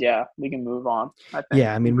 We can move on. I think.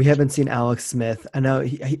 Yeah, I mean, we haven't seen Alex Smith. I know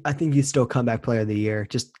I think he's still comeback player of the year,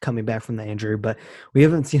 just coming back from the injury, but we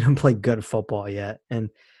haven't seen him play good football yet. And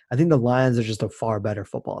I think the Lions are just a far better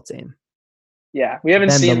football team. Yeah, we haven't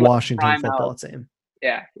seen the Washington football team.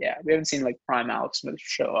 Yeah, we haven't seen like prime Alex Smith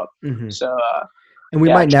show up. Mm-hmm. So, and we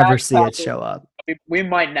might never see it show up. We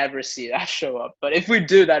might never see that show up, but if we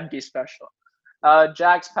do, that'd be special.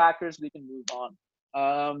 Jags Packers, we can move on.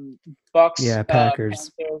 Bucks. Yeah,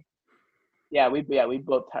 Packers. We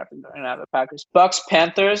both have the Packers. Bucks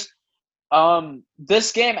Panthers.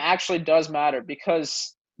 This game actually does matter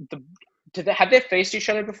because have they faced each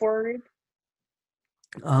other before, Reed?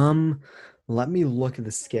 Let me look at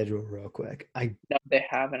the schedule real quick. No, they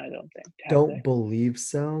haven't. I don't think. Don't believe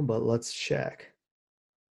so, but let's check.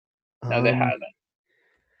 No, they haven't.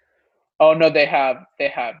 Oh no, they have. They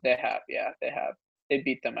have. Yeah, they have. They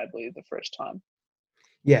beat them, I believe, the first time.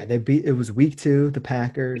 Yeah, it was week 2. The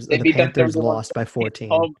Packers. The Panthers lost by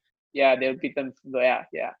 14. Yeah, they beat them. Yeah.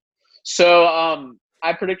 So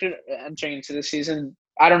I predicted entering into the season.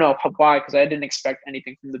 I don't know why, because I didn't expect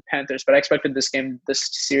anything from the Panthers, but I expected this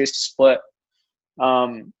series to split.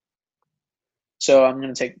 So I'm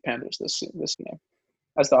going to take the Panthers this game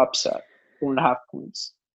as the upset, 4.5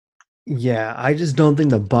 points. Yeah, I just don't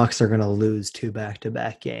think the Bucks are going to lose 2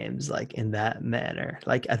 back-to-back games like in that manner.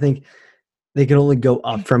 Like I think they can only go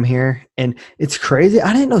up from here, and it's crazy.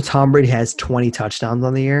 I didn't know Tom Brady has 20 touchdowns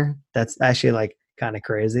on the year. That's actually like kind of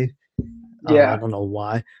crazy. Yeah, I don't know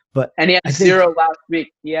why, but and he had 0 last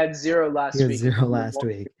week. He had 0 last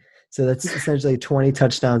week. So that's essentially 20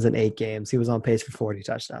 touchdowns in 8 games. He was on pace for 40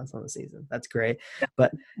 touchdowns on the season. That's great.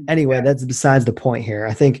 But anyway, that's besides the point here.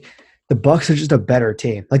 I think The Bucks are just a better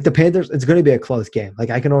team. Like the Panthers, it's going to be a close game. Like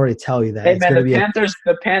I can already tell you that Hey man, the Panthers,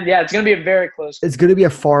 yeah, it's gonna be a very close game. it's going to be a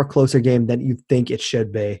far closer game than you think it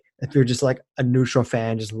should be. If you're just like a neutral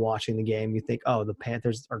fan just watching the game, you think, oh, the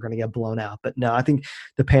Panthers are going to get blown out. But no, I think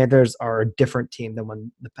the Panthers are a different team than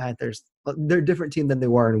when the Panthers – they're a different team than they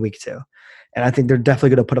were in week 2. And I think they're definitely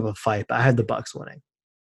going to put up a fight. But I had the Bucks winning.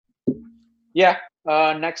 Yeah.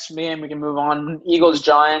 Next game, we can move on.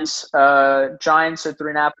 Eagles-Giants. Giants are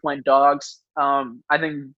 3.5-point dogs. I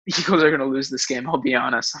think the Eagles are going to lose this game, I'll be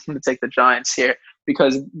honest. I'm going to take the Giants here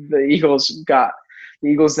because the Eagles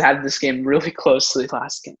had this game really closely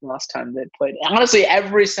last time they played. Honestly,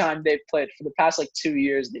 every time they've played for the past 2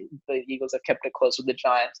 years, the Eagles have kept it close with the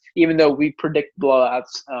Giants, even though we predict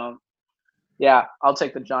blowouts. Yeah, I'll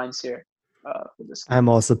take the Giants here for this game. I'm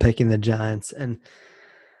also picking the Giants, and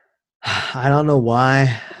I don't know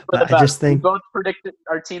why, but I just think we both predicted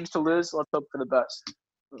our teams to lose. Let's hope for the best.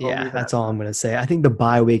 Yeah, that's all I'm going to say. I think the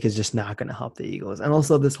bye week is just not going to help the Eagles. And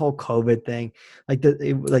also this whole COVID thing,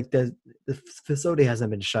 the facility hasn't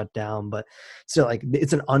been shut down, but still,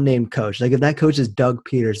 it's an unnamed coach. If that coach is Doug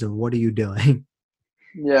Peterson, what are you doing?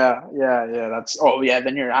 Yeah.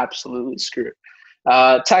 Then you're absolutely screwed.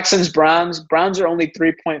 Texans, Browns. Browns are only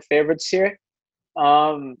 3-point favorites here.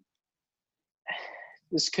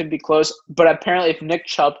 This could be close, but apparently if Nick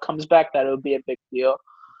Chubb comes back, that would be a big deal.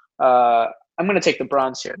 I'm going to take the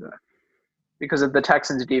Browns here, though, because of the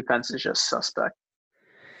Texans' defense is just suspect.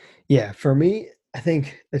 Yeah, for me, I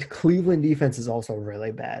think the Cleveland defense is also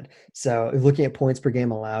really bad. So looking at points per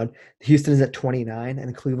game allowed, Houston is at 29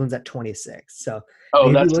 and Cleveland's at 26. So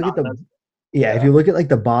if you look at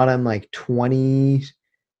the bottom 20,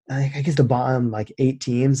 I guess the bottom 8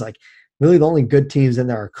 teams, really the only good teams in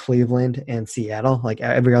there are Cleveland and Seattle.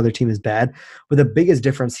 Every other team is bad. But the biggest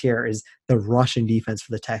difference here is the rushing defense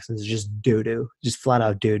for the Texans is just doo-doo, just flat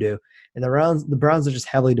out doo-doo. And the Browns are just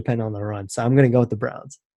heavily dependent on the run. So I'm going to go with the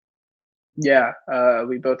Browns. Yeah,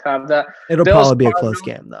 we both have that. It'll probably be a close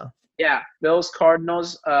game, though. Yeah,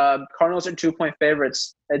 Bills-Cardinals. Cardinals are 2-point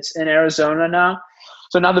favorites. It's in Arizona now.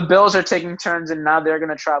 So now the Bills are taking turns, and now they're going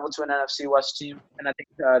to travel to an NFC West team, and I think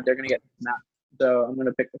they're going to get snapped. So I'm going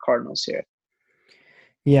to pick the Cardinals here.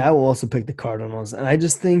 Yeah, I will also pick the Cardinals. And I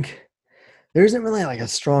just think there isn't really a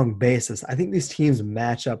strong basis. I think these teams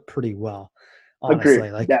match up pretty well, honestly.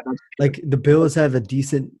 Agreed. The Bills have a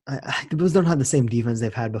decent – the Bills don't have the same defense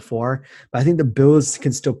they've had before, but I think the Bills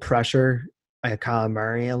can still pressure Kyler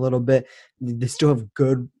Murray a little bit. They still have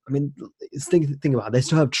good – I mean, think about it. They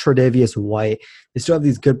still have Tre'Davious White. They still have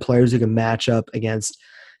these good players who can match up against –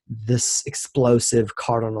 this explosive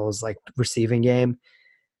Cardinals receiving game.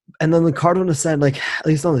 And then the Cardinals said at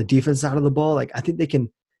least on the defense side of the ball, I think they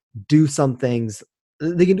can do some things.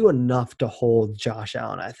 They can do enough to hold Josh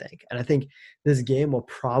Allen, I think. And I think this game will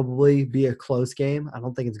probably be a close game. I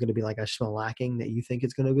don't think it's going to be a shellacking that you think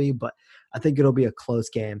it's going to be, but I think it'll be a close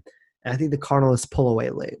game. And I think the Cardinals pull away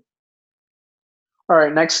late. All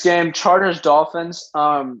right, next game, Chargers-Dolphins.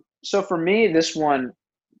 So for me, this one,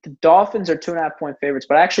 the Dolphins are 2.5-point favorites,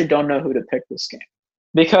 but I actually don't know who to pick this game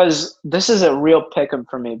because this is a real pick'em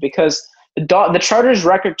for me because the Chargers'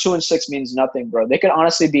 record 2-6 means nothing, bro. They could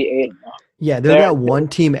honestly be 8-0. Yeah, they're that one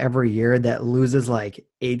team every year that loses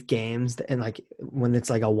 8 games and when it's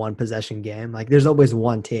a one possession game. There's always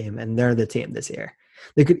one team and they're the team this year.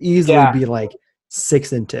 They could easily be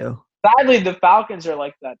 6-2. Sadly, the Falcons are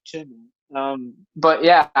like that too, man. But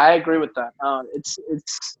yeah, I agree with that.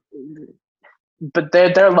 But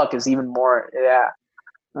their luck is even more. Yeah,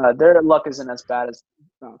 their luck isn't as bad as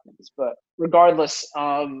Falcons. But regardless,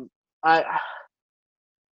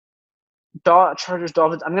 Chargers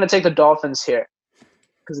Dolphins. I'm gonna take the Dolphins here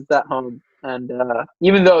because it's at home, and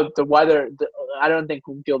even though the weather, I don't think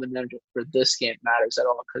home field advantage for this game matters at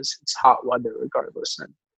all because it's hot weather regardless.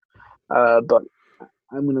 And but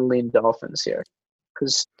I'm gonna lean Dolphins here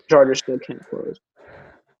because Chargers still can't close.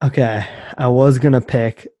 Okay, I was gonna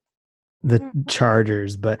pick the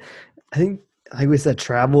Chargers, but I think, like we said,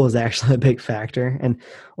 travel is actually a big factor. And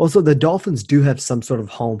also the Dolphins do have some sort of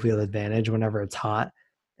home field advantage whenever it's hot.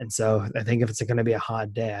 And so I think if it's going to be a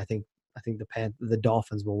hot day, I think the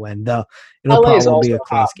Dolphins will win, though it'll probably be a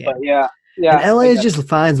close game. Yeah. And LA just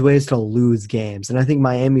finds ways to lose games. And I think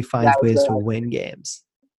Miami finds ways to win games.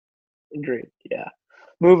 Agreed. Yeah.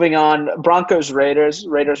 Moving on, Broncos, Raiders.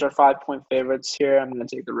 Raiders are 5-point favorites here. I'm going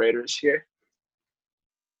to take the Raiders here.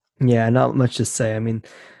 Yeah, not much to say. I mean,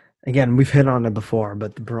 again, we've hit on it before,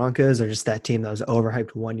 but the Broncos are just that team that was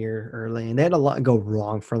overhyped 1 year early, and they had a lot go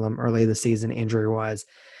wrong for them early this season, injury-wise.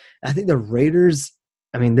 I think the Raiders,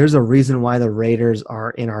 I mean, there's a reason why the Raiders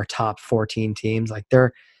are in our top 14 teams.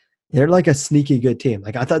 They're like a sneaky good team.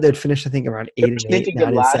 Like I thought they'd finish, I think around They eight were and eight, sneaky good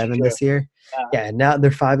 9-7 last year. this year. Yeah. Yeah, and now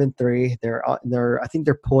they're 5-3. I think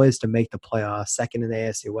they're poised to make the playoffs, second in the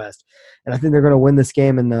AFC West, and I think they're going to win this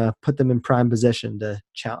game and put them in prime position to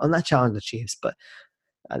challenge, not challenge the Chiefs, but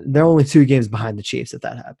they're only 2 games behind the Chiefs if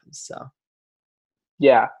that happens. So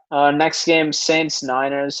Yeah. Next game, Saints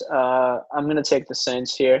Niners. I'm gonna take the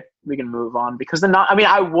Saints here. We can move on because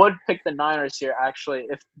I would pick the Niners here actually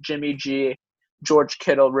if Jimmy G, George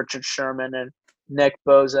Kittle, Richard Sherman, and Nick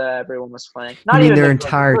Bosa, everyone was playing. you Not mean even their Nick Bosa,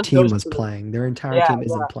 entire just team those was two. playing? Their entire Yeah, team yeah.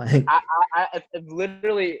 isn't playing. If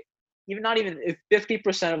literally, even not even if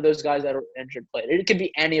 50% of those guys that are injured played, it could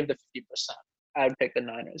be any of the 50%. I'd pick the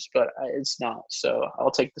Niners, but it's not. So I'll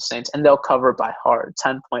take the Saints, and they'll cover by hard,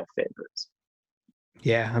 10-point favorites.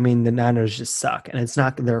 Yeah, I mean the Niners just suck, and it's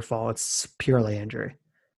not their fault. It's purely injury.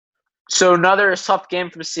 So another tough game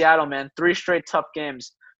from Seattle, man. 3 straight tough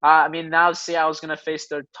games. Now Seattle's going to face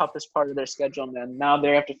their toughest part of their schedule, man. Now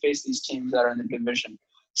they have to face these teams that are in the division.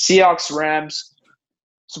 Seahawks, Rams.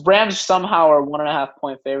 So Rams somehow are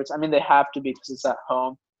 1.5-point favorites. I mean, they have to be because it's at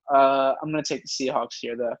home. I'm going to take the Seahawks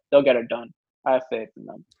here, though. They'll get it done. I have faith in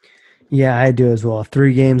them. Yeah, I do as well.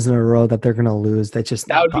 3 games in a row that they're going to lose. That's just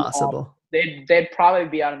That not would be awful. possible. They'd probably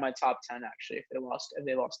be out of my top 10 actually if they lost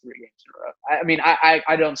 3 games in a row.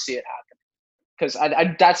 I don't see it happening because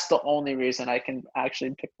that's the only reason I can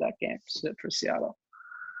actually pick that game for Seattle.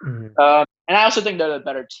 Mhm. And I also think they're the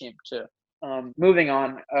better team too. Moving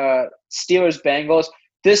on, Steelers Bengals.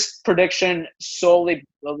 This prediction solely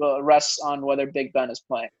rests on whether Big Ben is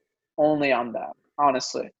playing. Only on that,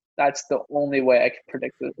 honestly. That's the only way I can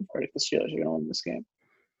predict the Steelers are going to win this game.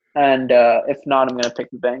 And if not, I'm going to pick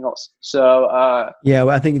the Bengals. So Yeah,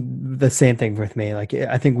 well, I think the same thing with me. Like,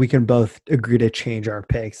 I think we can both agree to change our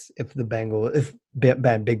picks if Big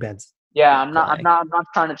Ben's yeah, playing. I'm not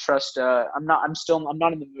trying to trust. I'm not in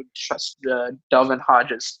the mood to trust Delvin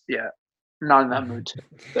Hodges yet. I'm not in that mood.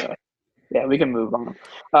 So yeah, we can move on.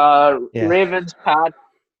 Yeah. Ravens, Pat.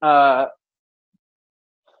 I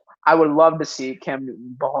would love to see Cam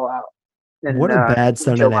Newton ball out. And What a bad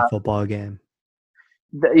Sunday Joe night Burrow. football game.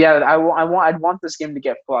 I'd want this game to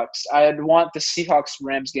get flexed. I'd want the Seahawks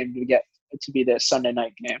Rams game to be the Sunday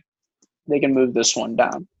night game. They can move this one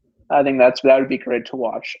down. I think that would be great to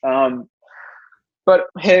watch. But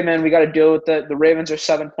hey, man, we got to deal with it. The Ravens are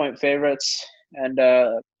 7-point favorites, and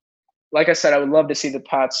like I said, I would love to see the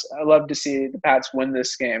Pats. I love to see the Pats win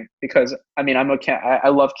this game because I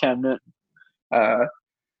love Cam Newton.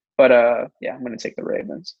 But yeah, I'm going to take the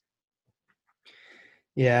Ravens.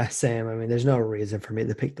 Yeah, same. I mean, there's no reason for me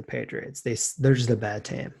to pick the Patriots. They're just a bad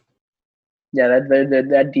team. Yeah,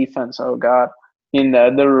 that defense. Oh God,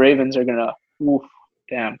 the Ravens are gonna. Oof,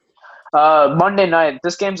 damn. Monday night.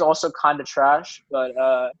 This game's also kind of trash, but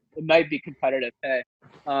it might be competitive. Hey,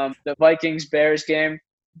 the Vikings Bears game.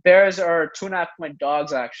 Bears are 2.5-point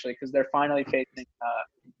dogs actually because they're finally facing.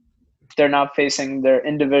 They're not facing their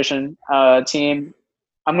in division team.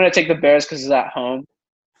 I'm gonna take the Bears because it's at home,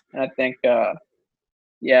 and I think.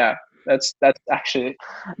 Yeah, that's actually.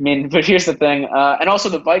 But here's the thing, and also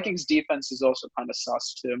the Vikings defense is also kind of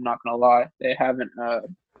sus too. I'm not gonna lie, they haven't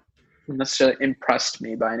necessarily impressed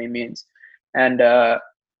me by any means, and I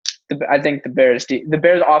think the Bears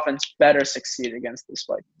offense better succeed against this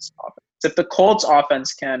Vikings offense. If the Colts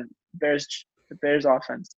offense can, the Bears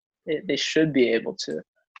offense they should be able to,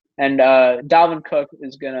 and Dalvin Cook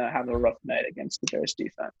is gonna have a rough night against the Bears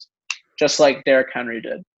defense, just like Derrick Henry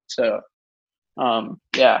did. So.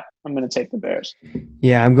 Yeah, I'm gonna take the Bears.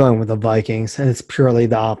 Yeah, I'm going with the Vikings, and it's purely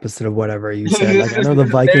the opposite of whatever you said. Like I know the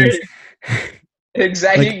Vikings.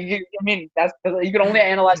 Exactly. That's you can only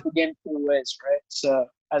analyze the game 2 ways, right? So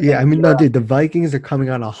I think. No, dude, the Vikings are coming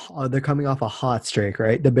off a hot streak,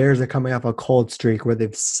 right? The Bears are coming off a cold streak where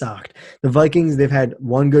they've sucked. The Vikings, they've had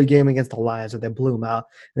one good game against the Lions where they blew them out,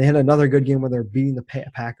 and they had another good game where they're beating the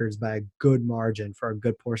Packers by a good margin for a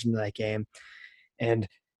good portion of that game. And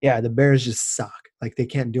yeah, the Bears just suck. Like they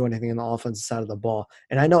can't do anything on the offensive side of the ball.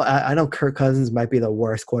 And I know Kirk Cousins might be the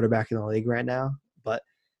worst quarterback in the league right now, or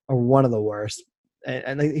one of the worst.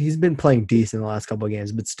 And he's been playing decent in the last couple of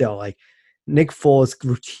games, but still, like Nick Foles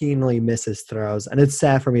routinely misses throws, and it's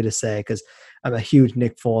sad for me to say because I'm a huge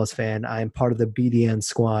Nick Foles fan. I'm part of the BDN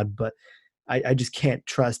squad, but I just can't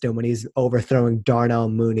trust him when he's overthrowing Darnell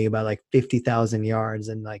Mooney by like 50,000 yards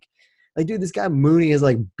and like, dude, this guy Mooney is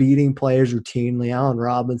like beating players routinely. Allen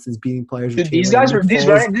Robinson's beating players Dude,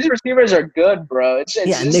 routinely. these receivers are good, bro.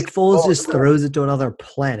 Nick Foles just throws it to another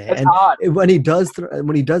planet. It's And hot. when he does,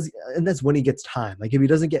 and that's when he gets time. Like if he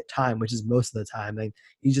doesn't get time, which is most of the time, like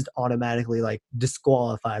he's just automatically like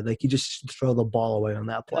disqualified. Like he just throw the ball away on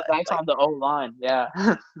that play. That's on the O line. Yeah.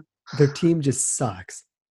 Their team just sucks.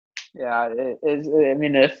 Yeah, I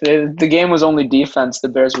mean, if the game was only defense, the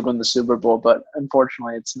Bears would win the Super Bowl, but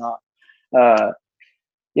unfortunately, it's not. Uh,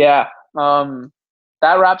 yeah,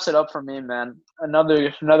 that wraps it up for me, man.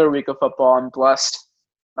 Another week of football. I'm blessed,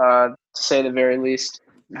 to say the very least.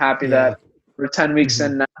 I'm happy Yeah. that we're 10 weeks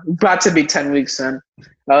in now. About to be 10 weeks in.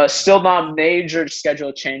 Still not major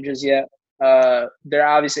schedule changes yet. There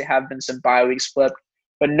obviously have been some bye weeks flipped,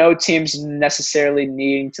 but no teams necessarily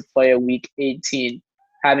needing to play a week 18,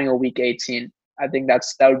 having a week 18. I think that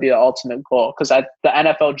would be the ultimate goal, because the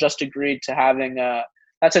NFL just agreed to having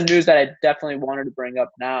that's a news that I definitely wanted to bring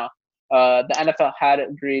up now. The NFL had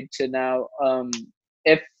agreed to now,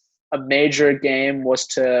 if a major game was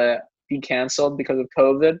to be canceled because of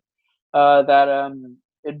COVID, that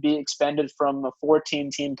it'd be expanded from a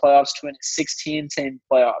 14-team playoffs to a 16-team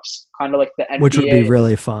playoffs, kind of like the NBA. Which would be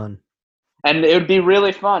really fun. And it would be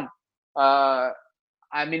really fun. I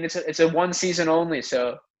mean, it's a one season only,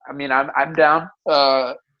 so I mean, I'm down.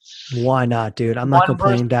 Why not, dude? I'm not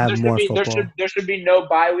complaining to have more football. There should be no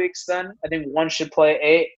bye weeks then. I think one should play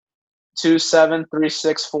 8, 2, 7, 3,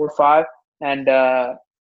 6, 4, 5, and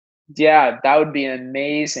yeah, that would be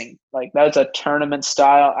amazing. Like, that's a tournament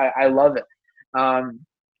style. I love it. And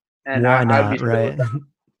why not? I'd be right?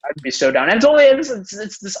 I'd be so down. And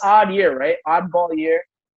it's this odd year, right? Oddball year.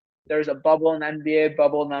 There's a bubble in NBA,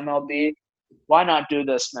 bubble in MLB. Why not do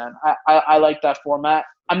this, man? I like that format.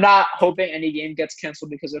 I'm not hoping any game gets canceled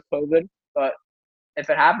because of COVID, but if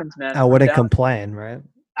it happens, man, I wouldn't complain, right?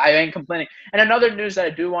 I ain't complaining. And another news that I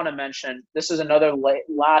do want to mention, this is another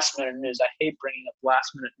last-minute news. I hate bringing up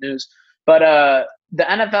last-minute news. But the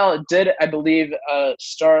NFL did, I believe,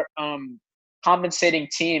 start compensating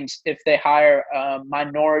teams if they hire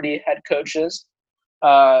minority head coaches.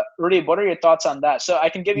 Rudy, what are your thoughts on that? So I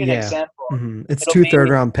can give you an example. Mm-hmm. It's 2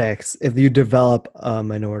 third-round picks if you develop a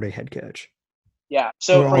minority head coach. Yeah.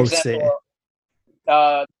 So, for example,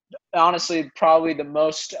 honestly, probably the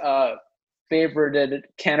most favorited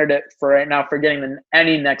candidate for right now for getting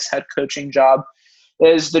any next head coaching job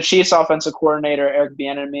is the Chiefs offensive coordinator, Eric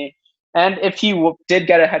Bieniemy. And if he did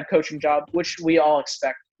get a head coaching job, which we all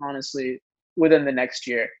expect, honestly, within the next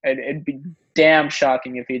year, it'd be damn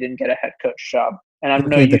shocking if he didn't get a head coach job. And I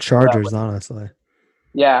know the Chargers, honestly.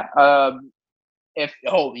 Yeah. That'd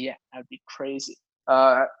be crazy.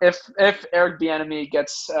 If Eric Bieniemy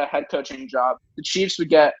gets a head coaching job, the Chiefs would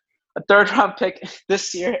get a 3rd-round pick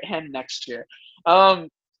this year and next year. I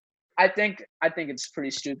think it's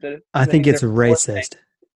pretty stupid. I think it's racist.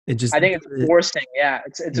 I think it's forcing. Yeah,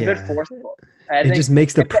 it's a bit forceful. It just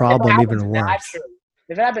makes the problem even worse.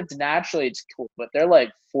 If it happens naturally, it's cool, but they're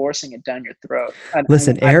like forcing it down your throat.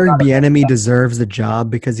 Listen, Eric Bieniemy deserves the job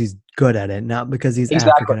because he's good at it, not because he's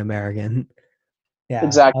African American. Yeah,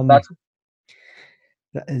 exactly.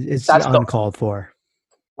 It's uncalled for.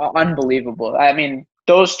 Unbelievable. I mean,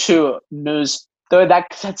 those two news, though,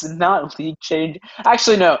 that's not league change.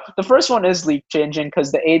 Actually, no. The first one is league changing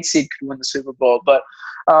because the 8th seed could win the Super Bowl, but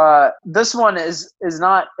this one is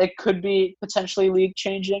not. It could be potentially league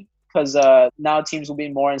changing because now teams will be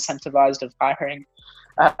more incentivized of hiring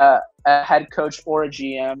a head coach or a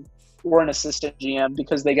GM or an assistant GM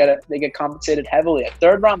because they get compensated heavily. A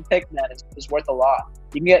 3rd-round pick, man, is worth a lot.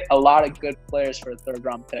 You can get a lot of good players for a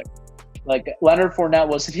 3rd-round pick. Like, Leonard Fournette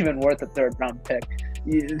wasn't even worth a 3rd-round pick.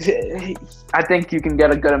 I think you can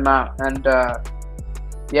get a good amount. And, 2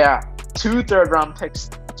 3rd-round picks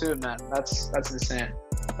too, man. That's insane.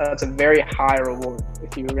 That's a very high reward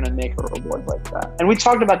if you were going to make a reward like that. And we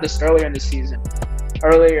talked about this earlier in the season. I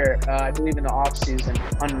believe in the off-season,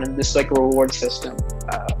 on this, like, reward system.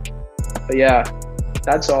 But, yeah,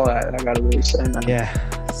 that's all I got to really say, man.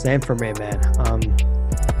 Yeah, same for me, man.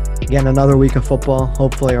 Again, another week of football.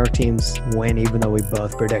 Hopefully our teams win, even though we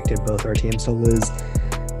both predicted both our teams to lose.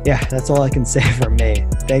 Yeah, that's all I can say for me.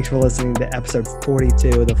 Thanks for listening to episode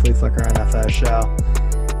 42 of the Flea Flicker NFL show.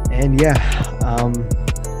 And yeah,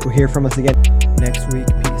 we'll hear from us again next week.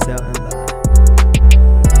 Peace out.